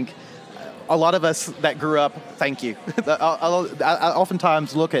really, I think, a lot of us that grew up, thank you. I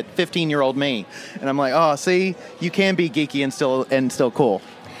oftentimes look at 15-year-old me and I'm like, oh, see, you can be geeky and still cool.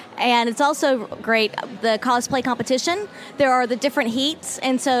 And it's also great, the cosplay competition. There are the different heats,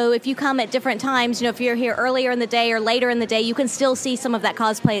 and so if you come at different times, if you're here earlier in the day or later in the day, you can still see some of that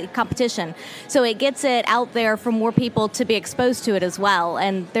cosplay competition. So it gets it out there for more people to be exposed to it as well.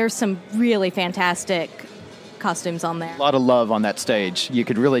 And there's some really fantastic costumes on there. A lot of love on that stage. You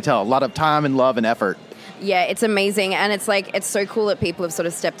could really tell. A lot of time and love and effort. Yeah, it's amazing, and it's so cool that people have sort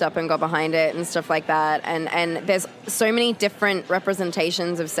of stepped up and got behind it and stuff like that, and there's so many different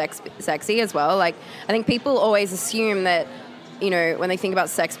representations of sexy as well. Like, I think people always assume that, when they think about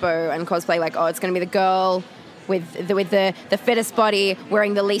Sexpo and cosplay, like, oh, it's going to be the girl with the fittest body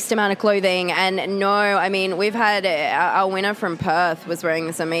wearing the least amount of clothing, and no, I mean, we've had our winner from Perth was wearing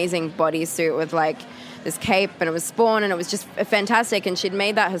this amazing bodysuit with like this cape, and it was Spawn, and it was just fantastic, and she'd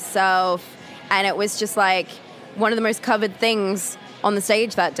made that herself. And it was just like one of the most covered things on the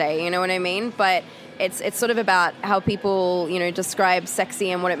stage that day, you know what I mean? But it's sort of about how people, describe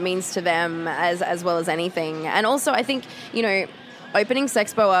sexy and what it means to them as well as anything. And also I think, opening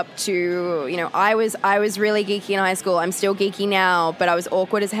Sexpo up to, I was really geeky in high school. I'm still geeky now, but I was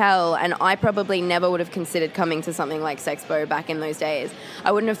awkward as hell. And I probably never would have considered coming to something like Sexpo back in those days.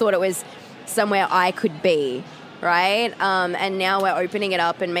 I wouldn't have thought it was somewhere I could be. Right? And now we're opening it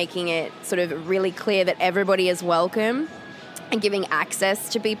up and making it sort of really clear that everybody is welcome and giving access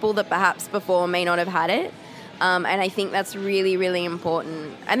to people that perhaps before may not have had it. And I think that's really, really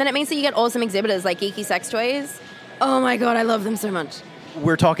important. And then it means that you get awesome exhibitors like Geeky Sex Toys. Oh my God, I love them so much.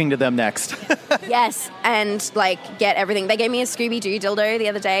 We're talking to them next. Yes, and get everything. They gave me a Scooby-Doo dildo the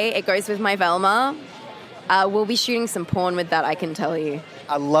other day. It goes with my Velma. We'll be shooting some porn with that, I can tell you.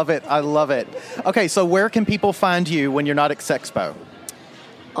 I love it. Okay, so where can people find you when you're not at Sexpo?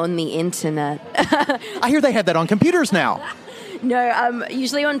 On the internet. I hear they have that on computers now. No,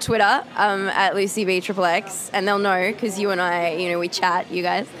 usually on Twitter at LucyBXXX, and they'll know because you and I, we chat, you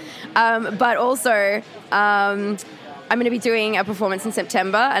guys. But also, I'm going to be doing a performance in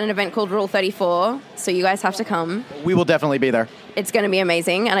September at an event called Rule 34, so you guys have to come. We will definitely be there. It's going to be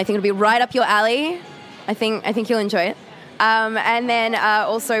amazing, and I think it'll be right up your alley. I think you'll enjoy it. And then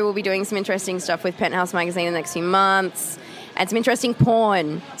also we'll be doing some interesting stuff with Penthouse Magazine in the next few months, and some interesting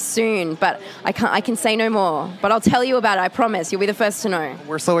porn soon. But I can say no more. But I'll tell you about it. I promise. You'll be the first to know.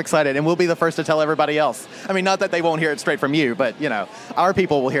 We're so excited, and we'll be the first to tell everybody else. I mean, not that they won't hear it straight from you, but our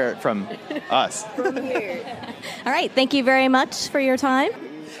people will hear it from us. From you. All right. Thank you very much for your time.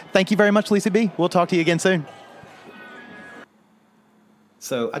 Thank you very much, Lucy B. We'll talk to you again soon.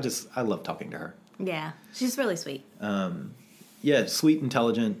 So I love talking to her. Yeah, she's really sweet. Yeah, sweet,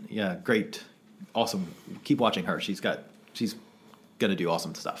 intelligent. Yeah, great awesome. Keep watching her. She's going to do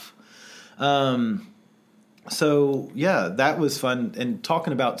awesome stuff. So yeah, that was fun. And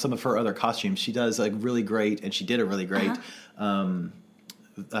talking about some of her other costumes, she does a really great, and she did a really great Thelma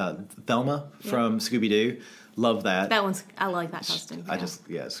from Scooby-Doo. Love that. That one's, I like that costume.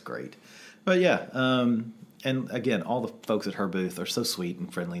 It's great. But yeah, and again, all the folks at her booth are so sweet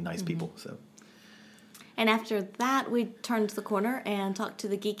and friendly, nice people. So. And after that, we turned the corner and talked to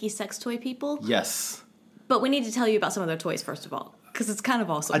the geeky sex toy people. Yes. But we need to tell you about some of their toys first of all, because it's kind of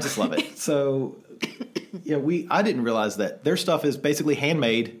awesome. I just love it. So, yeah, I didn't realize that their stuff is basically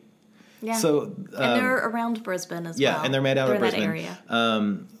handmade. Yeah. So, and they're around Brisbane as well. Yeah, and they're made out of Brisbane. That area.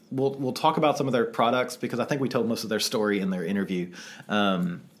 We'll talk about some of their products because I think we told most of their story in their interview.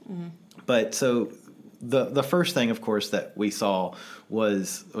 But so the first thing, of course, that we saw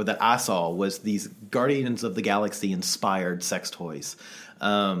that I saw was these Guardians of the Galaxy inspired sex toys,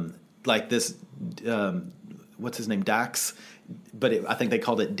 like this. What's his name? Dax. But I think they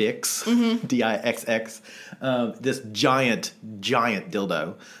called it Dix, Dixx. This giant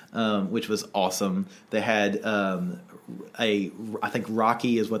dildo, which was awesome. They had I think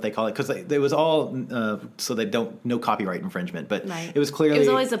Rocky is what they call it, because it was all so they no copyright infringement. But it was clearly, it was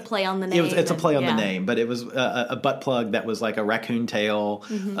always a play on the name. It's a play on the name, but it was a butt plug that was like a raccoon tail.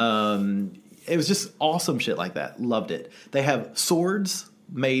 It was just awesome shit like that. Loved it. They have swords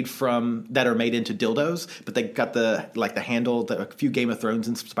that are made into dildos, but they got the handle, a few Game of Thrones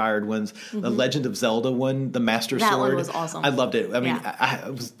inspired ones, the Legend of Zelda one, the Master Sword. That one was awesome. I loved it. I mean, I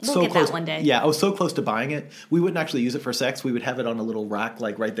was we'll so get close. That one day. Yeah, I was so close to buying it. We wouldn't actually use it for sex. We would have it on a little rack,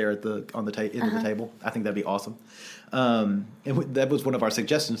 like right there at on the end of the table. I think that'd be awesome. And that was one of our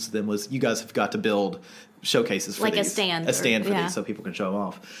suggestions to them was you guys have got to build showcases for like these. A stand for these so people can show them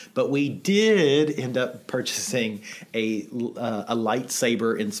off. But we did end up purchasing a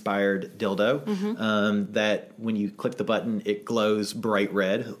lightsaber inspired dildo that when you click the button it glows bright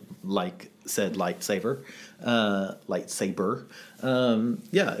red like said lightsaber.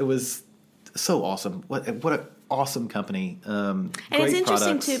 Yeah, it was so awesome. What an awesome company. And it's interesting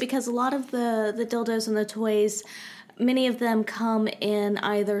products. too because a lot of the dildos and the toys, many of them come in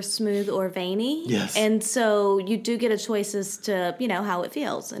either smooth or veiny. Yes. And so you do get a choice as to, how it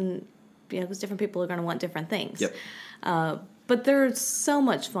feels. And, because different people are going to want different things. Yep. But they're so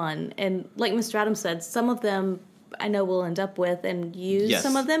much fun. And like Mr. Adams said, some of them I know we'll end up with and use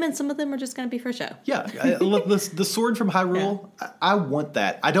some of them, and some of them are just going to be for show. Yeah. I love the sword from Hyrule. Yeah. I want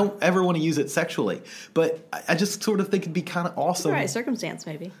that. I don't ever want to use it sexually, but I just sort of think it'd be kind of awesome. Right, circumstance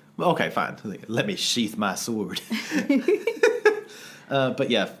maybe. Okay, fine. Let me sheath my sword. But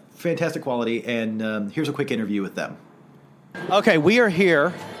yeah, fantastic quality, and here's a quick interview with them. Okay, we are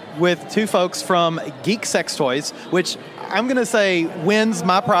here with two folks from Geek Sex Toys, which I'm going to say wins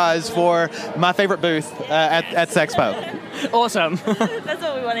my prize for my favorite booth at Sexpo. Awesome. That's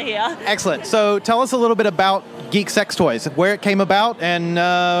what we want to hear. Excellent. So tell us a little bit about Geek Sex Toys, where it came about, and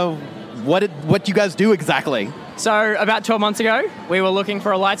what you guys do exactly. So about 12 months ago, we were looking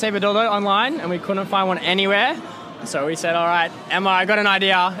for a lightsaber dildo online, and we couldn't find one anywhere. So we said, all right, Emma, I got an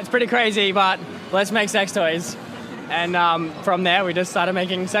idea. It's pretty crazy, but let's make sex toys. And from there, we just started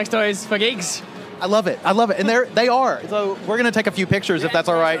making sex toys for geeks. I love it. And they are. So we're going to take a few pictures if that's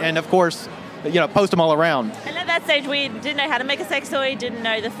all right. And of course, post them all around. And at that stage, we didn't know how to make a sex toy, didn't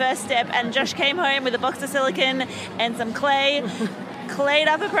know the first step. And Josh came home with a box of silicone and some clay, clayed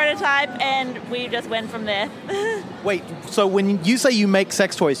up a prototype, and we just went from there. Wait, so when you say you make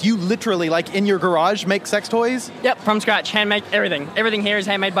sex toys, you literally, like in your garage, make sex toys? Yep, from scratch, handmade everything. Everything here is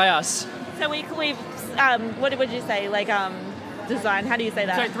handmade by us. So we've what would you say, design, how do you say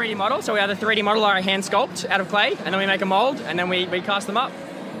that? So 3D model, so we have a 3D model or a hand sculpt out of clay, and then we make a mold, and then we cast them up.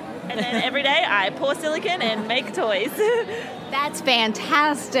 And then every day I pour silicone and make toys. That's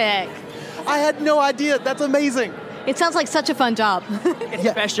fantastic. I had no idea. That's amazing. It sounds like such a fun job. It's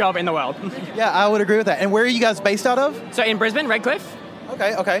the best job in the world. Yeah, I would agree with that. And where are you guys based out of? So in Brisbane, Redcliffe.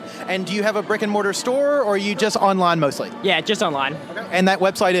 Okay. And do you have a brick and mortar store, or are you just online mostly? Yeah, just online. Okay. And that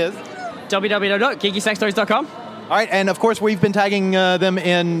website is? www.geekysextoys.com. All right, and of course we've been tagging them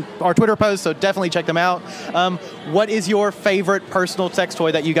in our Twitter posts, so definitely check them out. What is your favorite personal sex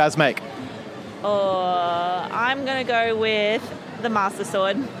toy that you guys make? I'm going to go with the Master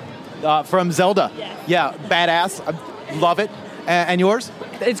Sword. From Zelda. Yeah, badass. I love it. And yours?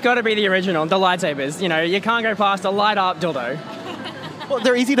 It's got to be the original, the lightsabers. You can't go past a light-up dildo. Well,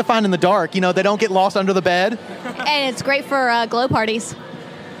 they're easy to find in the dark. They don't get lost under the bed. And it's great for glow parties.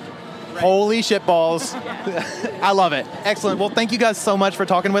 Holy shit balls. I love it. Excellent. Well, thank you guys so much for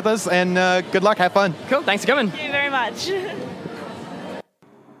talking with us, and good luck. Have fun. Cool. Thanks for coming. Thank you very much.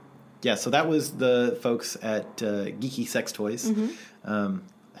 Yeah, so that was the folks at Geeky Sex Toys.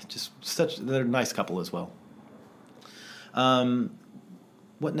 They're a nice couple as well.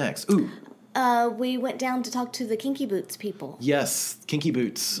 What next? Ooh. We went down to talk to the Kinky Boots people. Yes, Kinky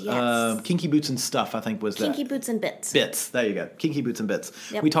Boots. Yes. Kinky Boots and Stuff, I think was Kinky that. Boots and Bits. Bits, there you go. Kinky Boots and Bits.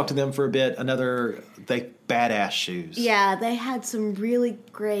 Yep. We talked to them for a bit. They badass shoes. Yeah, they had some really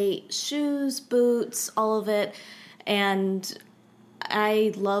great shoes, boots, all of it. And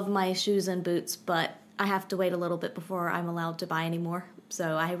I love my shoes and boots, but I have to wait a little bit before I'm allowed to buy any more.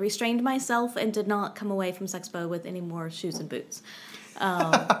 So I restrained myself and did not come away from Sexpo with any more shoes and boots.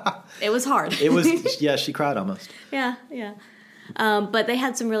 It was hard. It was, yeah, she cried almost. Yeah. But they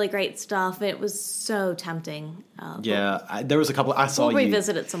had some really great stuff. It was so tempting. There was a couple. I saw we'll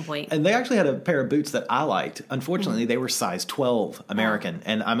revisit at some point. And they actually had a pair of boots that I liked. Unfortunately, they were size 12 American,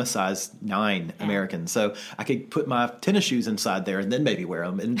 and I'm a size 9 American. So I could put my tennis shoes inside there and then maybe wear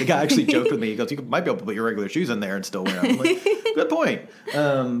them. And the guy actually joked with me. He goes, "You might be able to put your regular shoes in there and still wear them." I'm like, good point.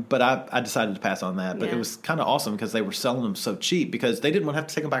 But I decided to pass on that. But it was kind of awesome because they were selling them so cheap because they didn't want to have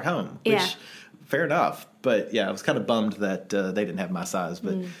to take them back home. Which, fair enough. But yeah, I was kind of bummed that they didn't have my size.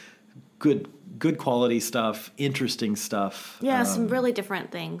 But good quality stuff, interesting stuff. Yeah, some really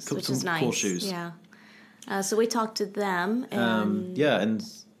different things, which is nice. Cool shoes. Yeah. So we talked to them. And and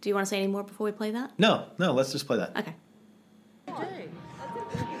do you want to say any more before we play that? No, let's just play that. Okay.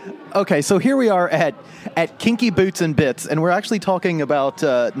 Okay, so here we are at Kinky Boots and Bits, and we're actually talking about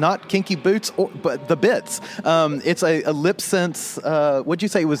not Kinky Boots, but the Bits. It's a lip sense. What'd you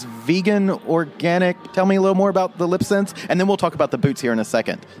say? It was vegan, organic. Tell me a little more about the lip sense, and then we'll talk about the boots here in a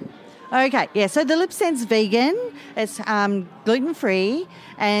second. Okay, yeah, so the lip sense vegan. It's gluten-free,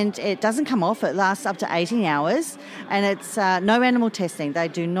 and it doesn't come off. It lasts up to 18 hours, and it's no animal testing. They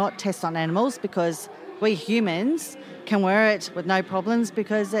do not test on animals because we humans can wear it with no problems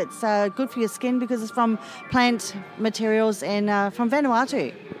because it's good for your skin because it's from plant materials and from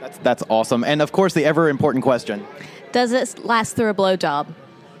Vanuatu. That's awesome. And of course, the ever important question: does it last through a blowjob?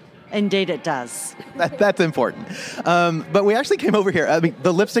 Indeed, it does. That's important. But we actually came over here. I mean,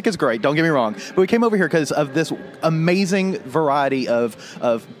 the lipstick is great. Don't get me wrong. But we came over here because of this amazing variety of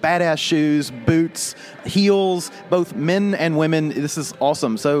badass shoes, boots, heels, both men and women. This is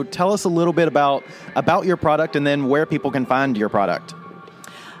awesome. So tell us a little bit about your product and then where people can find your product.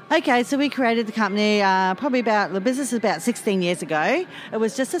 Okay, so we created the company the business is about 16 years ago. It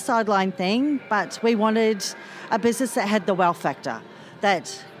was just a sideline thing, but we wanted a business that had the wow factor,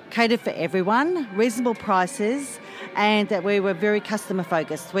 that catered for everyone, reasonable prices, and that we were very customer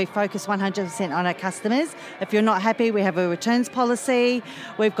focused. We focus 100% on our customers. If you're not happy, we have a returns policy.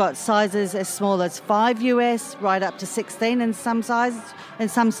 We've got sizes as small as 5 US, right up to 16 in some sizes, in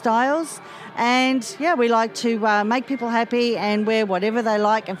some styles. And yeah, we like to make people happy and wear whatever they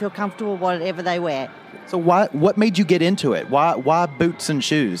like and feel comfortable whatever they wear. So what made you get into it? Why boots and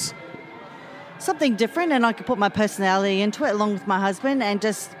shoes? Something different, and I could put my personality into it along with my husband and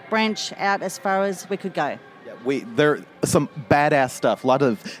just branch out as far as we could go. There some badass stuff.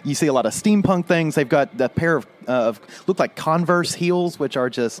 You see a lot of steampunk things. They've got a pair of look like Converse heels, which are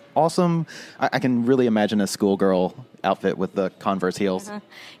just awesome. I can really imagine a schoolgirl outfit with the Converse heels.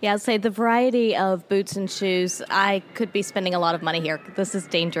 Yeah, I'd say the variety of boots and shoes, I could be spending a lot of money here. This is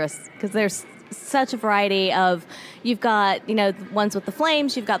dangerous because there's such a variety of, you've got, ones with the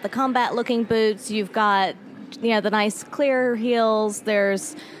flames, you've got the combat looking boots, you've got, the nice clear heels,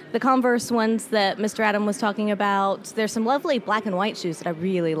 there's the Converse ones that Mr. Adam was talking about. There's some lovely black and white shoes that I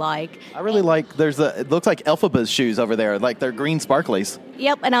really like. I really like, it looks like Elphaba's shoes over there, like they're green sparklies.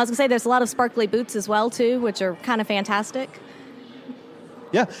 Yep, and I was going to say there's a lot of sparkly boots as well too, which are kind of fantastic.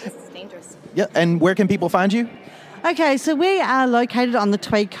 Yeah. This is dangerous. Yeah, and where can people find you? Okay, so we are located on the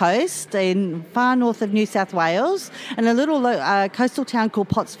Tweed Coast in far north of New South Wales in a little coastal town called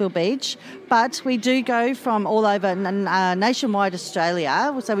Pottsville Beach, but we do go from all over nationwide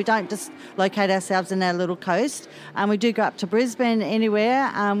Australia, so we don't just locate ourselves in our little coast. We do go up to Brisbane,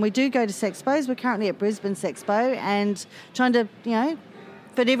 anywhere. We do go to Sexpos. We're currently at Brisbane Sexpo and trying to,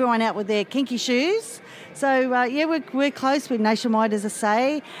 fit everyone out with their kinky shoes. So, we're close. We're nationwide, as I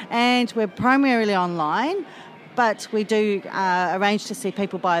say, and we're primarily online. But we do arrange to see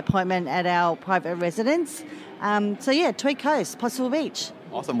people by appointment at our private residence. Tweed Coast, Pottsville Beach.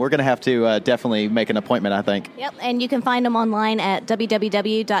 Awesome. We're going to have to definitely make an appointment, I think. Yep, and you can find them online at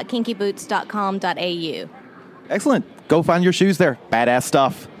www.kinkyboots.com.au. Excellent. Go find your shoes there. Badass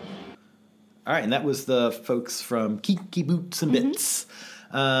stuff. All right, and that was the folks from Kinky Boots and Bits.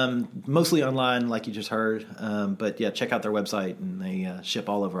 Mostly online, like you just heard. But yeah, check out their website, and they ship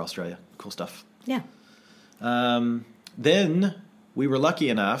all over Australia. Cool stuff. Yeah. Then we were lucky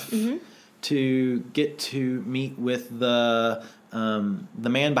enough to get to meet with the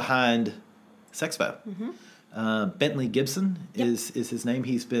man behind Sexpo. Bentley Gibson is his name.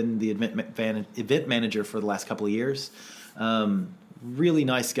 He's been the event manager for the last couple of years. Really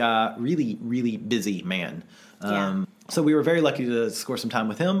nice guy, really, really busy man. So we were very lucky to score some time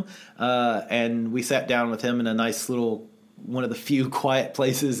with him, and we sat down with him in a nice little, one of the few quiet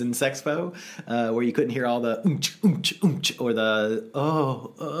places in Sexpo where you couldn't hear all the or the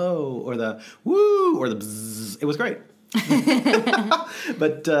or the woo or the bzzz. It was great.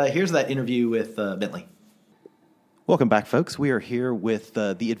 But here's that interview with Bentley. Welcome back, folks. We are here with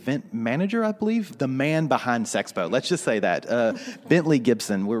the event manager, I believe, the man behind Sexpo. Let's just say that. Bentley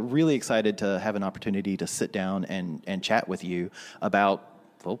Gibson. We're really excited to have an opportunity to sit down and chat with you about,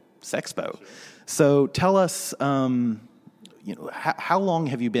 well, Sexpo. So tell us, how long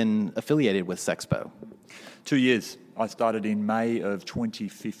have you been affiliated with Sexpo? 2 years. I started in May of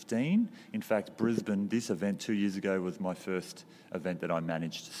 2015. In fact, Brisbane, this event 2 years ago was my first event that I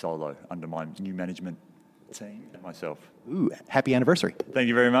managed solo under my new management team and myself. Ooh, happy anniversary. Thank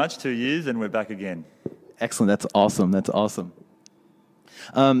you very much. 2 years and we're back again. Excellent. That's awesome.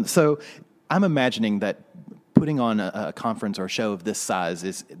 So I'm imagining that putting on a conference or a show of this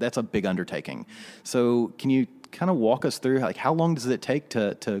size that's a big undertaking. So can you kind of walk us through, like, how long does it take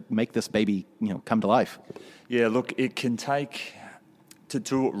to make this baby, come to life? Yeah, look, it can take, to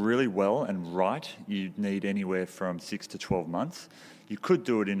do it really well and right, you need anywhere from 6 to 12 months. You could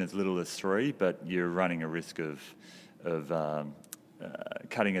do it in as little as 3, but you're running a risk of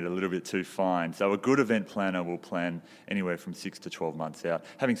cutting it a little bit too fine. So a good event planner will plan anywhere from 6 to 12 months out.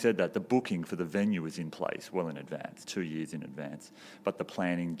 Having said that, the booking for the venue is in place well in advance, 2 years in advance, but the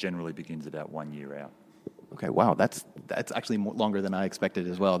planning generally begins about 1 year out. Okay, wow, that's actually longer than I expected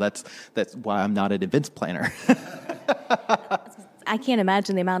as well. That's why I'm not an events planner. I can't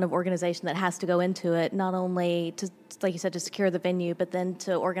imagine the amount of organization that has to go into it, not only to, like you said, to secure the venue, but then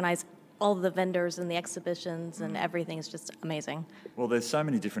to organize all of the vendors and the exhibitions and everything is just amazing. Well, there's so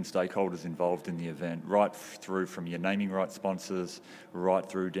many different stakeholders involved in the event, right through from your naming rights sponsors, right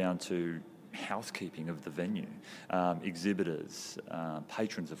through down to housekeeping of the venue, exhibitors,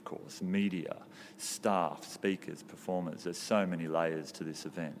 patrons, of course, media, staff, speakers, performers. There's so many layers to this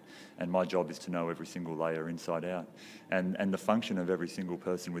event, and my job is to know every single layer inside out and the function of every single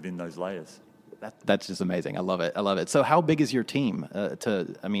person within those layers. That's just amazing. I love it. So how big is your team?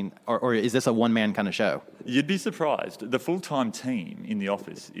 Or is this a one-man kind of show? You'd be surprised. The full-time team in the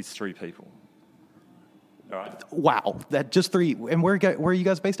office is 3 people. All right. Wow, that just 3. And where are you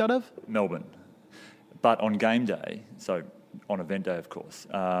guys based out of? Melbourne. But on game day, so on event day, of course,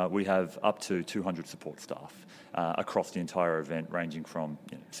 we have up to 200 support staff across the entire event, ranging from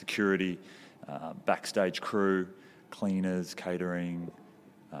security, backstage crew, cleaners, catering,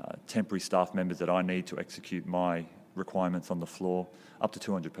 temporary staff members that I need to execute my requirements on the floor, up to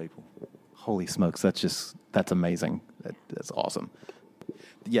 200 people. Holy smokes, that's amazing. That's awesome.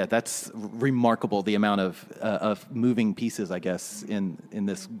 Yeah, that's remarkable, the amount of moving pieces, I guess, in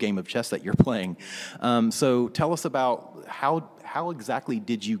this game of chess that you're playing. So tell us about how exactly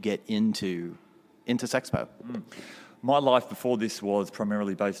did you get into Sexpo? My life before this was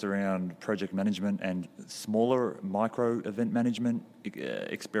primarily based around project management and smaller micro event management,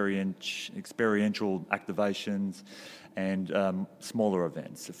 experiential activations, and smaller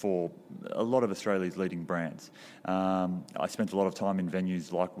events for a lot of Australia's leading brands. I spent a lot of time in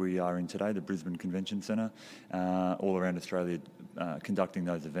venues like we are in today, the Brisbane Convention Centre, all around Australia, conducting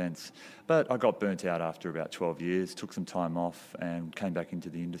those events. But I got burnt out after about 12 years, took some time off and came back into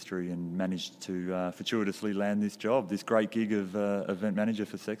the industry and managed to fortuitously land this job, this great gig of event manager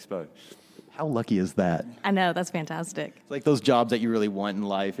for Sexpo. How lucky is that? I know, that's fantastic. It's like those jobs that you really want in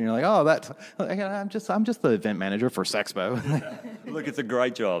life, and you're like, oh, I'm just the event manager for Sexpo. Look, it's a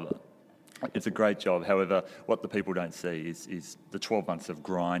great job. It's a great job. However, what the people don't see is the 12 months of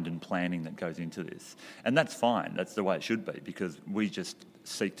grind and planning that goes into this. And that's fine. That's the way it should be, because we just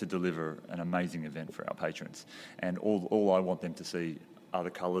seek to deliver an amazing event for our patrons. And all I want them to see are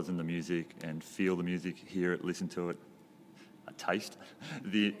the colours and the music, and feel the music, hear it, listen to it, taste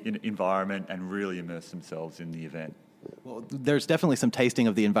the environment, and really immerse themselves in the event. Well, there's definitely some tasting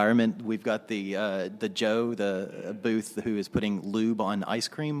of the environment. We've got the Joe, the booth, who is putting lube on ice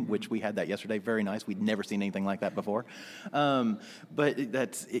cream, which we had that yesterday. Very nice. We'd never seen anything like that before. But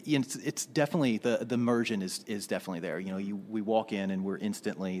it's definitely, the immersion is definitely there. We walk in and we're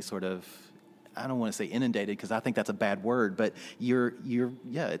instantly sort of, I don't want to say inundated, because I think that's a bad word, but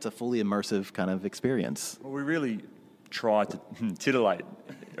it's a fully immersive kind of experience. Well, we really try to titillate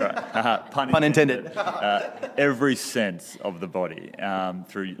Right. Pun intended. Every sense of the body,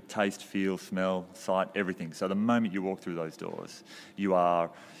 through taste, feel, smell, sight, everything. So the moment you walk through those doors, you are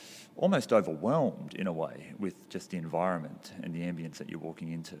almost overwhelmed in a way with just the environment and the ambience that you're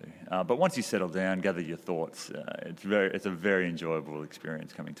walking into. But once you settle down, gather your thoughts, it's a very enjoyable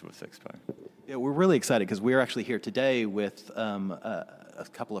experience coming to a Sexpo. Yeah, we're really excited because we're actually here today with a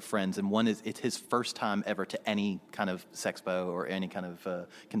couple of friends, and one is it's his first time ever to any kind of Sexpo or any kind of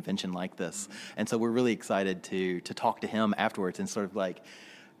convention like this, and so we're really excited to talk to him afterwards and sort of like.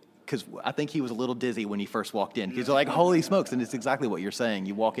 Because I think he was a little dizzy when he first walked in. He's like, holy smokes, and it's exactly what you're saying.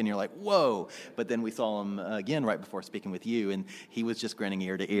 You walk in, you're like, whoa. But then we saw him again right before speaking with you, and he was just grinning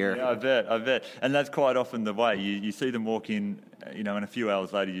ear to ear. Yeah, I bet. And that's quite often the way. You see them walk in, and a few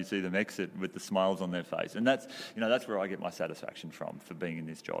hours later you see them exit with the smiles on their face. And that's where I get my satisfaction from for being in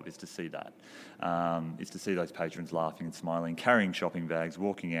this job, is to see that. Is to see those patrons laughing and smiling, carrying shopping bags,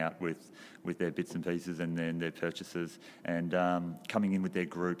 walking out with their bits and pieces and then their purchases, and coming in with their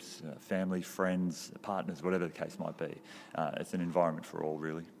groups, family, friends, partners, whatever the case might be. It's an environment for all,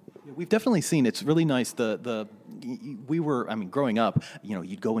 really. Yeah, we've definitely seen it's really nice. Growing up,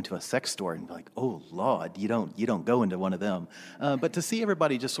 you'd go into a sex store and be like, oh Lord, you don't go into one of them. But to see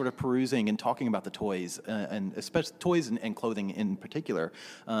everybody just sort of perusing and talking about the toys, and especially toys and clothing in particular,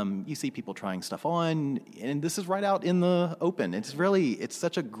 you see people trying stuff on, and this is right out in the open. It's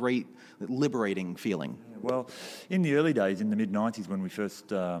such a great, liberating feeling. Well, in the early days, in the mid-90s, when we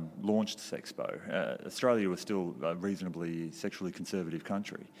first launched Sexpo, Australia was still a reasonably sexually conservative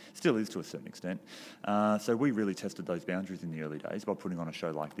country. Still is to a certain extent. So we really tested those boundaries in the early days by putting on a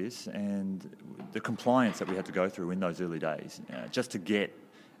show like this, and the compliance that we had to go through in those early days just to get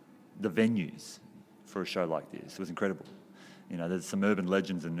the venues for a show like this was incredible. There's some urban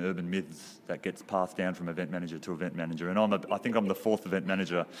legends and urban myths that gets passed down from event manager to event manager. And I think I'm the fourth event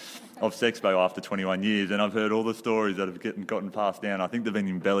manager of Sexpo after 21 years, and I've heard all the stories that have gotten passed down. I think they've been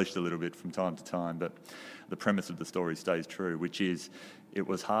embellished a little bit from time to time, but the premise of the story stays true, which is it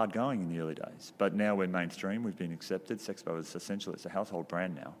was hard going in the early days. But now we're mainstream, we've been accepted. Sexpo is essentially, it's a household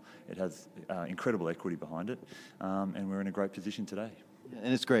brand now. It has incredible equity behind it, and we're in a great position today.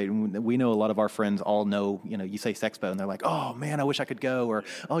 And it's great. We know a lot of our friends all know, you say Sexpo and they're like, oh man, I wish I could go, or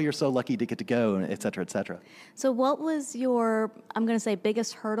oh, you're so lucky to get to go, et cetera, et cetera. So what was your, I'm going to say,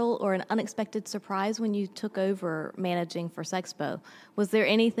 biggest hurdle or an unexpected surprise when you took over managing for Sexpo? Was there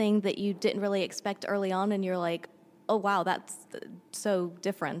anything that you didn't really expect early on and you're like, oh wow, that's so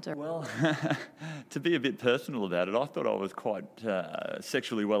different? Well, to be a bit personal about it, I thought I was quite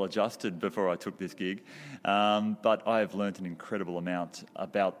sexually well adjusted before I took this gig, but I have learnt an incredible amount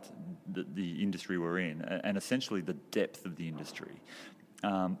about the industry we're in, and essentially the depth of the industry.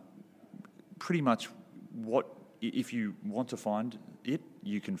 Pretty much if you want to find it,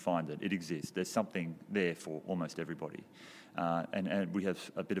 you can find it. It exists. There's something there for almost everybody. And we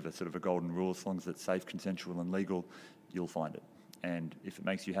have a bit of a sort of a golden rule: as long as it's safe, consensual and legal, you'll find it. And if it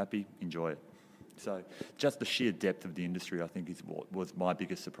makes you happy, enjoy it. So just the sheer depth of the industry, I think, is what was my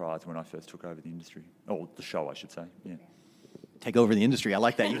biggest surprise when I first took over the industry. Or the show, I should say, yeah. Take over the industry. I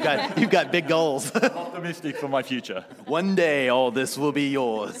like that. You've got big goals. I'm optimistic for my future. One day, all this will be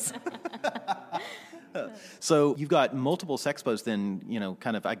yours. So you've got multiple Sexpos then,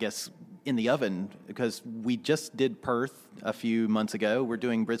 kind of, I guess, in the oven, because we just did Perth a few months ago. We're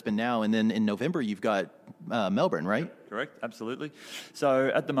doing Brisbane now, and then in November you've got Melbourne, right? Correct, absolutely.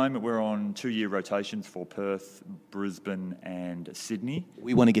 So at the moment we're on 2-year rotations for Perth, Brisbane and Sydney.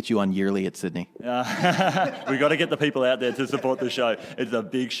 We want to get you on yearly at Sydney. We got to get the people out there to support the show. It's a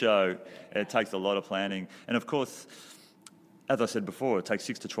big show. It takes a lot of planning. And of course, as I said before, it takes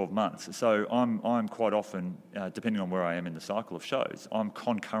 6 to 12 months. So I'm quite often, depending on where I am in the cycle of shows, I'm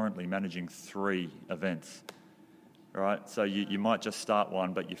concurrently managing 3 events, right? So you might just start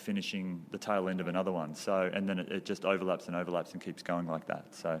one, but you're finishing the tail end of another one. So, and then it just overlaps and keeps going like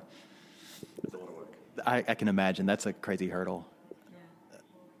that. So it's a lot of work. I can imagine. That's a crazy hurdle.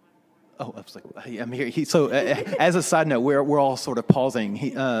 Oh, I was like, I'm here. So, as a side note, we're all sort of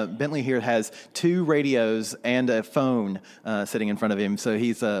pausing. Bentley here has 2 radios and a phone sitting in front of him. So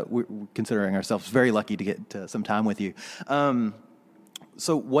we're considering ourselves very lucky to get some time with you.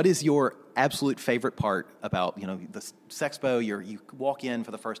 So, what is your absolute favorite part about the Sexpo? You walk in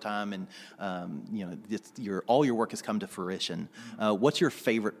for the first time, and all your work has come to fruition. What's your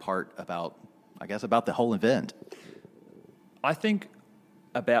favorite part about the whole event? I think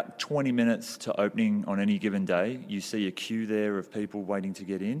about 20 minutes to opening on any given day, you see a queue there of people waiting to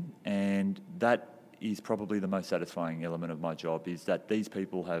get in, and that is probably the most satisfying element of my job, is that these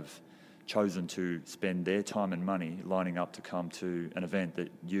people have chosen to spend their time and money lining up to come to an event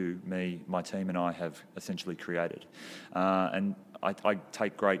that you, me, my team and I have essentially created. And I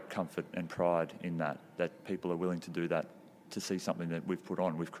take great comfort and pride in that people are willing to do that to see something that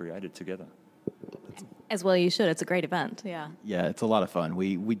we've created together. As well you should. It's a great event. Yeah. Yeah, it's a lot of fun.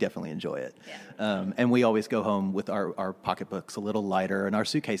 We definitely enjoy it. And we always go home with our pocketbooks a little lighter and our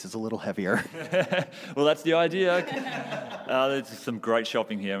suitcases a little heavier. Well, that's the idea. There's some great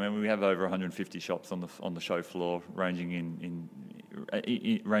shopping here. I mean, we have over 150 shops on the show floor, ranging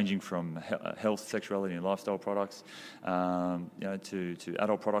ranging from health, sexuality, and lifestyle products, to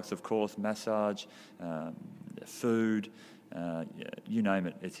adult products, of course, massage, food, you name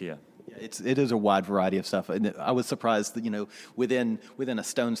it, it's here. It is a wide variety of stuff, and I was surprised that within a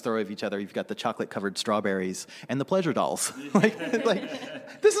stone's throw of each other, you've got the chocolate-covered strawberries and the pleasure dolls. like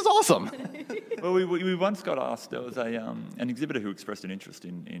this is awesome. Well, we once got asked. There was an exhibitor who expressed an interest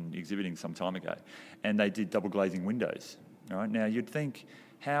in exhibiting some time ago, and they did double glazing windows. All right, now you'd think,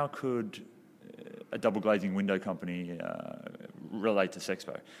 how could a double glazing window company relate to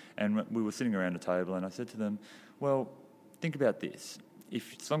Sexpo? And we were sitting around a table, and I said to them, well, think about this.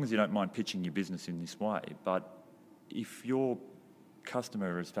 As long as you don't mind pitching your business in this way, but if your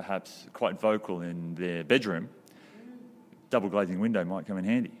customer is perhaps quite vocal in their bedroom, double glazing window might come in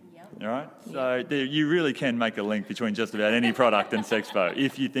handy. All right? So you really can make a link between just about any product and Sexpo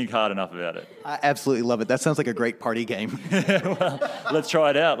if you think hard enough about it. I absolutely love it. That sounds like a great party game. Well, let's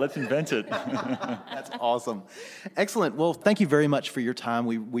try it out. Let's invent it. That's awesome. Excellent. Well, thank you very much for your time.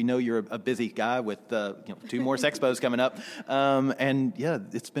 We know you're a busy guy with 2 more Sexpos coming up. And yeah,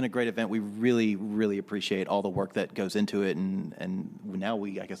 it's been a great event. We really, really appreciate all the work that goes into it. And now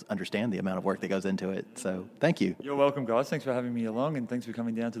we, I guess, understand the amount of work that goes into it. So thank you. You're welcome, guys. Thanks for having me along, and thanks for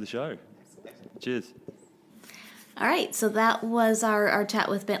coming down to the show. Cheers. All right, so that was our chat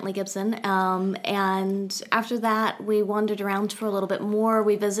with Bentley Gibson. And after that, we wandered around for a little bit more.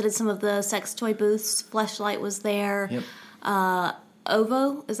 We visited some of the sex toy booths. Fleshlight was there. Yep.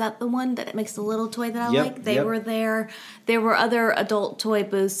 Ovo, is that the one that makes the little toy that I like? They were there. There were other adult toy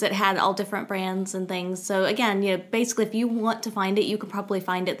booths that had all different brands and things. So again, basically if you want to find it, you can probably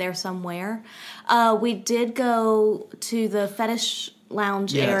find it there somewhere. We did go to the fetish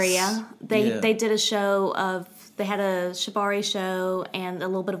lounge area. They did a show they had a shibari show and a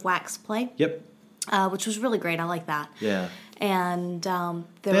little bit of wax play. Yep. Which was really great. I like that. Yeah. And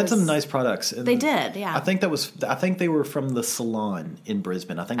they had some nice products. They did, yeah. I think they were from the Salon in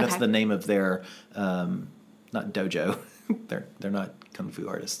Brisbane. I think that's the name of their not dojo. they're not kung fu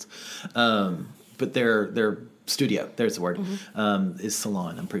artists, but their studio. There's the word. Is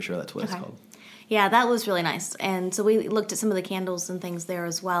Salon. I'm pretty sure that's what it's called. Yeah, that was really nice. And so we looked at some of the candles and things there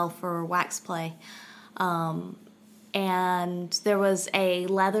as well for wax play. And there was a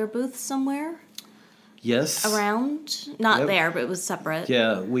leather booth somewhere. Yes. Around. Not there, but it was separate.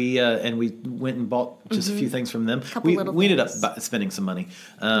 Yeah, we went and bought just a few things from them. We ended up spending some money.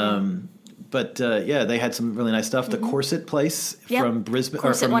 But they had some really nice stuff. The Corset place from Brisbane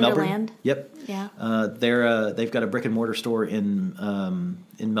Corset or from Wonderland. Melbourne. Yep. Yeah. They've got a brick and mortar store in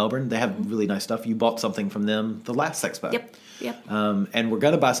Melbourne. They have really nice stuff. You bought something from them the last Sexpo. Yep. And we're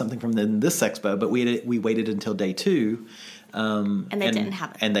going to buy something from them this Sexpo, but we waited until day 2. And they didn't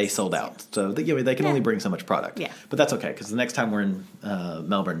have it. And they sold out. So they can only bring so much product. Yeah. But that's okay, because the next time we're in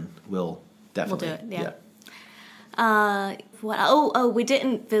Melbourne, we'll definitely do it. Yeah. We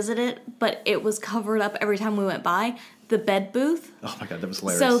didn't visit it, but it was covered up every time we went by. The bed booth. Oh my God, that was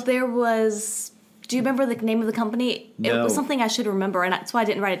hilarious. So there was. Do you remember the name of the company? No. It was something I should remember, and that's why I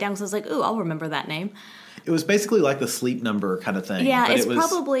didn't write it down, because I was like, "Ooh, I'll remember that name." It was basically like the Sleep Number kind of thing. Yeah, it's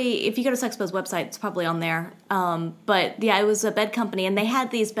probably, if you go to Sexpo's website, it's probably on there. But yeah, it was a bed company, and they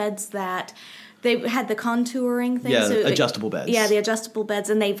had these beds that they had the contouring thing. Yeah, so adjustable beds. Yeah, the adjustable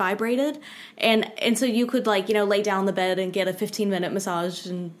beds, and they vibrated, and so you could lay down on the bed and get a 15-minute massage,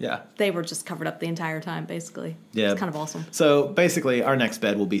 and they were just covered up the entire time, basically. Yeah, it's kind of awesome. So basically, our next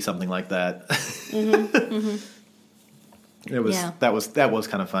bed will be something like that. It was that was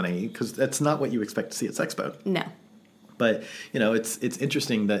kind of funny, because that's not what you expect to see at Sexpo. No. But it's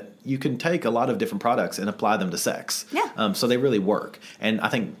interesting that you can take a lot of different products and apply them to sex. Yeah. So they really work, and I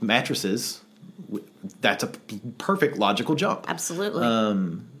think mattresses. That's a perfect logical jump. Absolutely.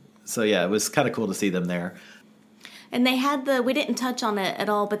 So yeah, it was kind of cool to see them there. And they had we didn't touch on it at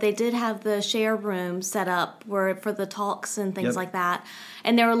all, but they did have the share room set up for the talks and things like that.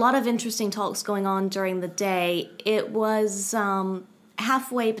 And there were a lot of interesting talks going on during the day. It was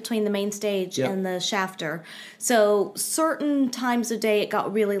halfway between the main stage and the shafter. So certain times of day it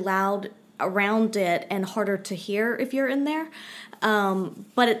got really loud. around it and harder to hear if you're in there.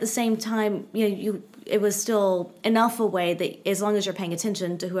 But at the same time, it was still enough away that as long as you're paying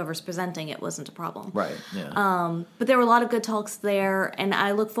attention to whoever's presenting, it wasn't a problem. Right. Yeah. But there were a lot of good talks there, and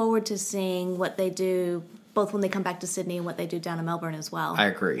I look forward to seeing what they do, both when they come back to Sydney and what they do down in Melbourne as well. I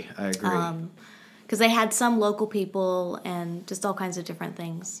agree. Because they had some local people and just all kinds of different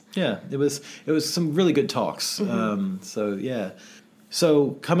things. Yeah, it was some really good talks.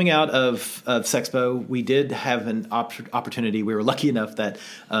 So coming out of Sexpo, we did have an opportunity. We were lucky enough that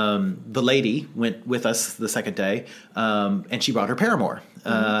the lady went with us the second day, and she brought her paramour.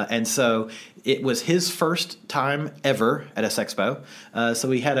 And so it was his first time ever at a Sexpo. So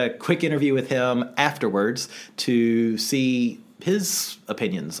we had a quick interview with him afterwards to see his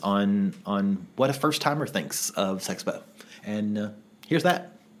opinions on what a first-timer thinks of Sexpo. And here's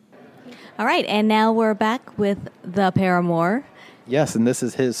that. All right, and now we're back with the paramour. Yes, and this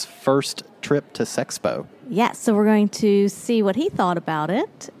is his first trip to Sexpo. Yes, so we're going to see what he thought about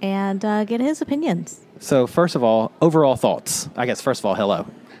it and get his opinions. So first of all, overall thoughts. I guess first of all, hello.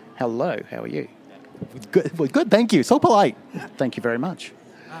 Hello, how are you? Good, well, good, thank you. So polite. Thank you very much.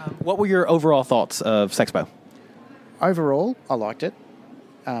 What were your overall thoughts of Sexpo? Overall, I liked it.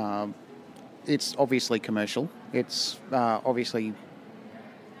 It's obviously commercial. It's obviously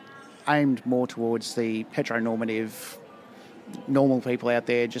aimed more towards the heteronormative, normal people out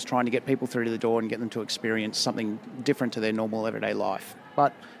there, just trying to get people through to the door and get them to experience something different to their normal everyday life.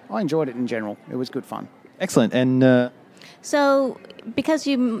 But I enjoyed it in general. It was good fun. Excellent. And so, because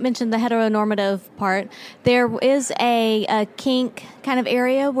you mentioned the heteronormative part, there is a kink kind of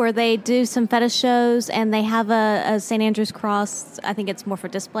area where they do some fetish shows, and they have a St. Andrew's cross. I think it's more for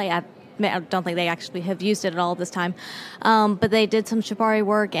display. I don't think they actually have used it at all this time. But they did some shibari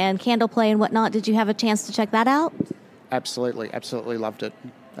work and candle play and whatnot. Did you have a chance to check that out? Absolutely loved it.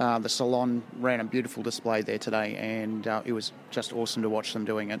 The salon ran a beautiful display there today, and it was just awesome to watch them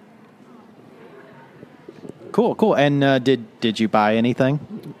doing it. Cool. And did you buy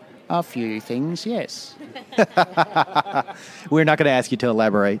anything? A few things, yes. We're not going to ask you to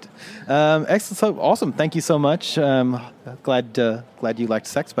elaborate. Excellent. So awesome. Thank you so much. Glad you liked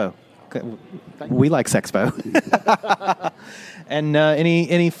Sexpo. We like Sexpo. And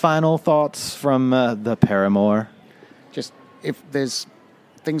any final thoughts from the paramour? Just if there's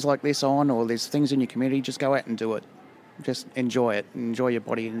things like this on, or there's things in your community, just go out and do it. Just enjoy it. Enjoy your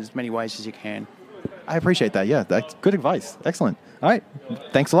body in as many ways as you can. I appreciate that. Yeah, that's good advice. Excellent. All right.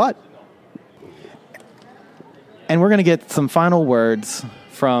 Thanks a lot. And we're going to get some final words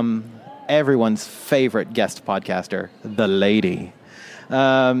from everyone's favorite guest podcaster, the lady.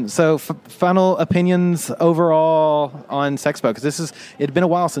 So final opinions overall on Sexpo, because it had been a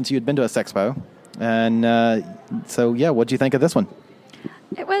while since you had been to a Sexpo. And what do you think of this one?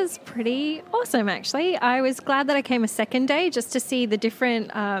 It was pretty awesome, actually. I was glad that I came a second day just to see the different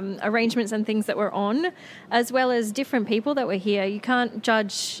arrangements and things that were on, as well as different people that were here. You can't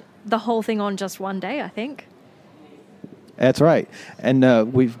judge the whole thing on just one day, I think. That's right.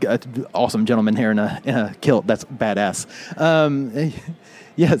 And we've got an awesome gentleman here in a kilt. That's badass.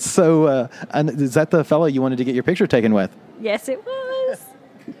 Yes, so is that the fellow you wanted to get your picture taken with? Yes, it was.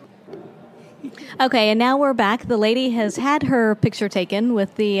 Okay, and now we're back. The lady has had her picture taken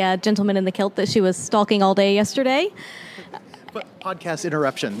with the gentleman in the kilt that she was stalking all day yesterday. Podcast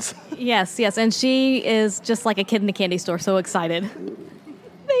interruptions. Yes, and she is just like a kid in a candy store, so excited.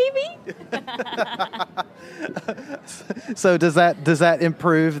 Baby! So does that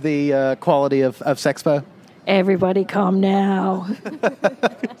improve the quality of Sexpo? Everybody calm now.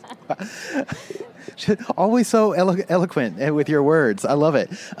 Always so eloquent with your words. I love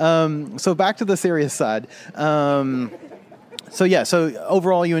it. So back to the serious side. So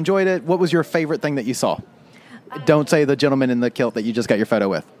overall you enjoyed it. What was your favorite thing that you saw? Don't say the gentleman in the kilt that you just got your photo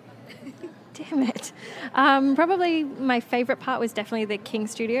with. Damn it. Probably my favorite part was definitely the King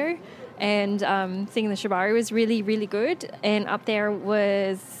Studio, and seeing the shibari was really, really good. And up there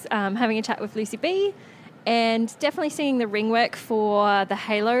was having a chat with Lucy B, and definitely seeing the ring work for the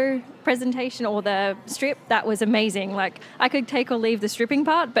Halo presentation or the strip. That was amazing. Like, I could take or leave the stripping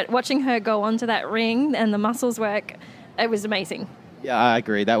part, but watching her go onto that ring and the muscles work, it was amazing. Yeah, I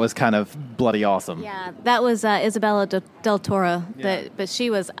agree. That was kind of bloody awesome. Yeah, that was Isabella Del Toro, but she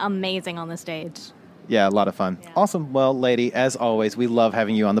was amazing on the stage. Yeah, a lot of fun. Yeah. Awesome. Well, lady, as always, we love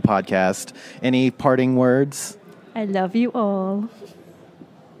having you on the podcast. Any parting words? I love you all.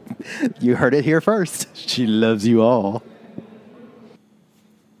 You heard it here first. She loves you all.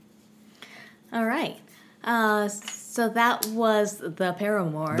 All right. So that was the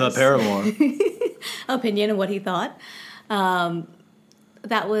paramour. The paramour. Opinion and what he thought.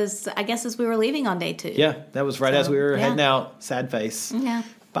 That was, I guess, as we were leaving on day 2. Yeah, that was right as we were heading out. Sad face. Yeah.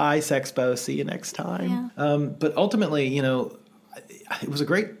 Bye, Sexpo. See you next time. Yeah. But ultimately, you know, it was a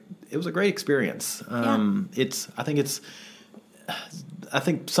great experience. I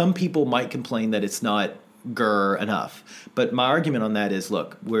think some people might complain that it's not grr enough, but my argument on that is,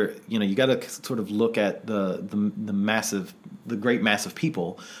 look, you got to sort of look at the great mass of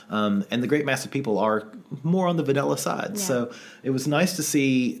people, and the great mass of people are more on the vanilla side. Yeah. So it was nice to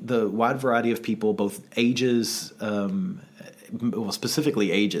see the wide variety of people, both ages,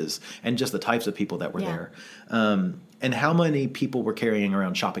 specifically ages, and just the types of people that were there. And how many people were carrying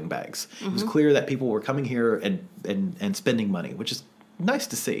around shopping bags. Mm-hmm. It was clear that people were coming here and spending money, which is nice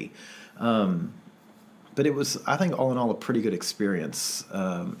to see. But it was, I think, all in all, a pretty good experience.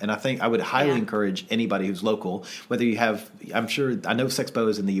 And I think I would highly encourage anybody who's local, whether you have, I know Sexpo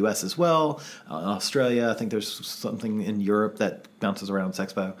is in the U.S. as well, Australia. I think there's something in Europe that bounces around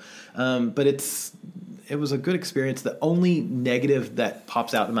Sexpo. But it was a good experience. The only negative that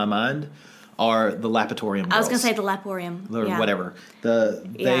pops out in my mind are the Lapatorium girls. I was going to say the Laporium. Or whatever.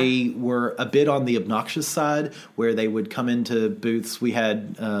 They were a bit on the obnoxious side, where they would come into booths. We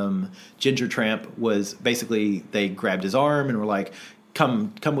had Ginger Tramp was basically, they grabbed his arm and were like,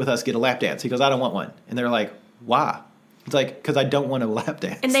 come with us, get a lap dance. He goes, I don't want one. And they're like, why? It's like, because I don't want a lap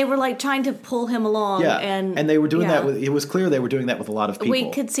dance. And they were like trying to pull him along. Yeah, and they were doing that it was clear they were doing that with a lot of people. We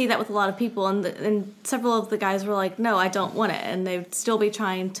could see that with a lot of people, and several of the guys were like, no, I don't want it. And they'd still be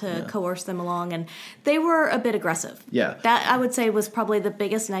trying to coerce them along, and they were a bit aggressive. Yeah. That, I would say, was probably the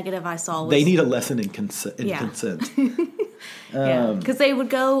biggest negative I saw. They need a lesson in consent. Because they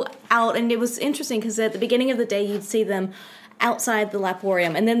would go out, and it was interesting because at the beginning of the day, you'd see them outside the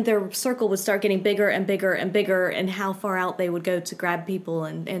Laporium, and then their circle would start getting bigger and bigger and bigger, and how far out they would go to grab people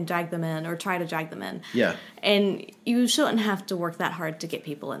and drag them in, or try to drag them in. Yeah. And you shouldn't have to work that hard to get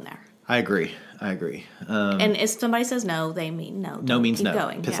people in there. I agree. And if somebody says no, they mean no. No means no.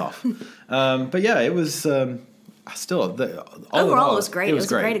 Going. Piss off. But yeah, it was still overall it was great. It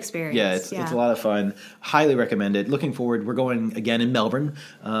was a great experience. Yeah, it's a lot of fun. Highly recommend it. Looking forward. We're going again in Melbourne.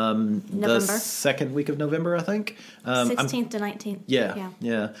 The second week of November, I think. 16th to 19th. Yeah.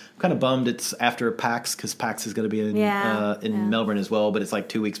 I'm kind of bummed it's after PAX, because PAX is going to be in Melbourne as well, but it's like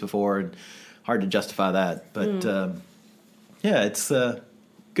 2 weeks before, and hard to justify that. But it's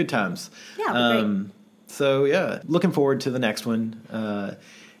good times. Yeah, great. So yeah, looking forward to the next one.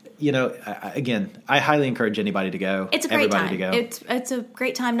 I highly encourage anybody to go. It's a great time. It's a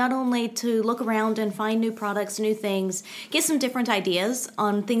great time not only to look around and find new products, new things, get some different ideas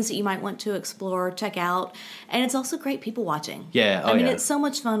on things that you might want to explore, check out, and it's also great people watching. Yeah, I mean, it's so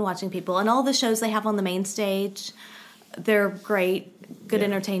much fun watching people, and all the shows they have on the main stage, they're great, good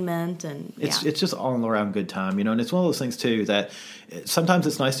entertainment, and it's just all around good time, and it's one of those things too that sometimes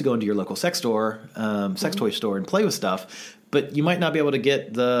it's nice to go into your local sex store, sex toy store, and play with stuff. But you might not be able to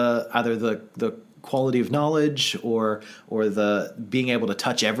get either the quality of knowledge or the being able to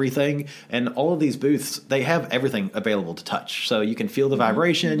touch everything. And all of these booths, they have everything available to touch. So you can feel the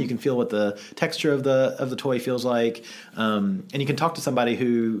vibration, you can feel what the texture of the toy feels like, and you can talk to somebody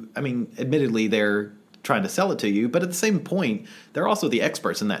who, I mean, admittedly they're trying to sell it to you, but at the same point, they're also the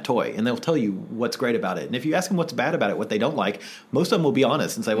experts in that toy, and they'll tell you what's great about it. And if you ask them what's bad about it, what they don't like, most of them will be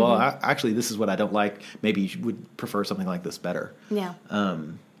honest and say, well, actually, this is what I don't like. Maybe you would prefer something like this better. Yeah.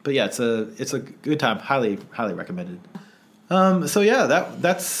 But yeah, it's a good time. Highly, highly recommended. That's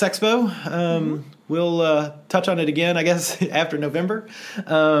Sexpo. We'll touch on it again, I guess, after November.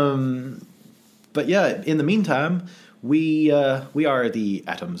 But yeah, in the meantime, we are the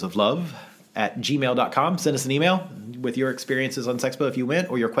Atoms of Love at gmail.com. Send us an email with your experiences on Sexpo if you went,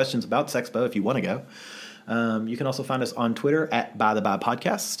 or your questions about Sexpo if you want to go. You can also find us on Twitter at By the By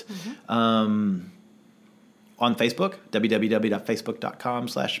Podcast. On Facebook,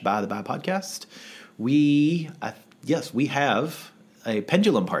 www.facebook.com/By the By Podcast. We have a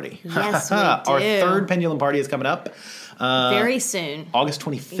pendulum party. Yes, we do. Our third pendulum party is coming up. Very soon. August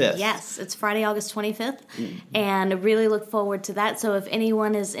 25th. Yes, it's Friday, August 25th, and I really look forward to that. So if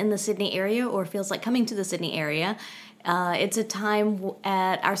anyone is in the Sydney area or feels like coming to the Sydney area, it's a time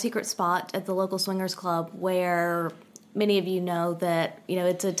at our secret spot at the local Swingers Club where many of you know that,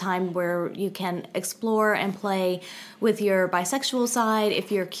 it's a time where you can explore and play with your bisexual side. If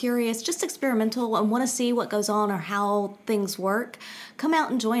you're curious, just experimental, and want to see what goes on or how things work, come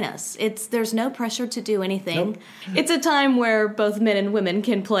out and join us. There's no pressure to do anything. Nope. It's a time where both men and women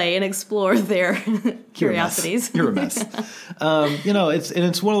can play and explore their curiosities. You're a mess.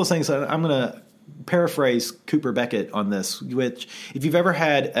 It's one of those things that I'm going to paraphrase Cooper Beckett on this, which if you've ever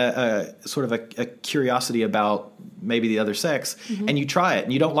had a sort of a curiosity about maybe the other sex and you try it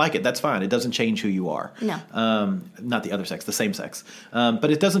and you don't like it, that's fine. It doesn't change who you are. No. Not the other sex, the same sex. But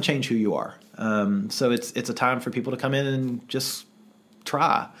it doesn't change who you are. So it's a time for people to come in and just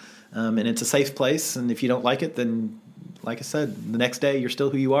try. And it's a safe place. And if you don't like it, then like I said, the next day you're still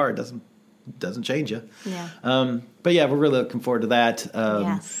who you are. It doesn't change you. Yeah. But yeah, we're really looking forward to that.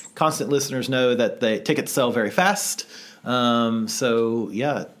 Yes. Constant listeners know that the tickets sell very fast. So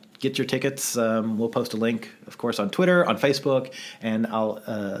yeah, get your tickets. We'll post a link, of course, on Twitter, on Facebook, and I'll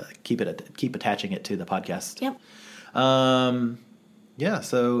keep attaching it to the podcast. Yep. Yeah.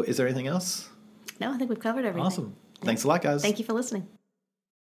 So is there anything else? No, I think we've covered everything. Awesome. Thanks a lot, guys. Thank you for listening.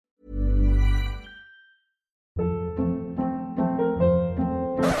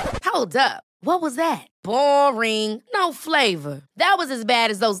 Hold up. What was that? Boring. No flavor. That was as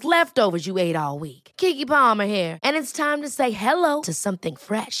bad as those leftovers you ate all week. Keke Palmer here, and it's time to say hello to something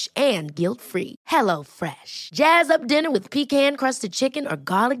fresh and guilt-free. Hello Fresh. Jazz up dinner with pecan-crusted chicken or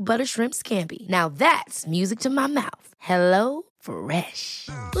garlic butter shrimp scampi. Now that's music to my mouth. Hello Fresh.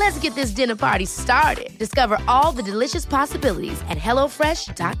 Let's get this dinner party started. Discover all the delicious possibilities at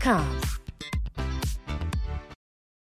HelloFresh.com.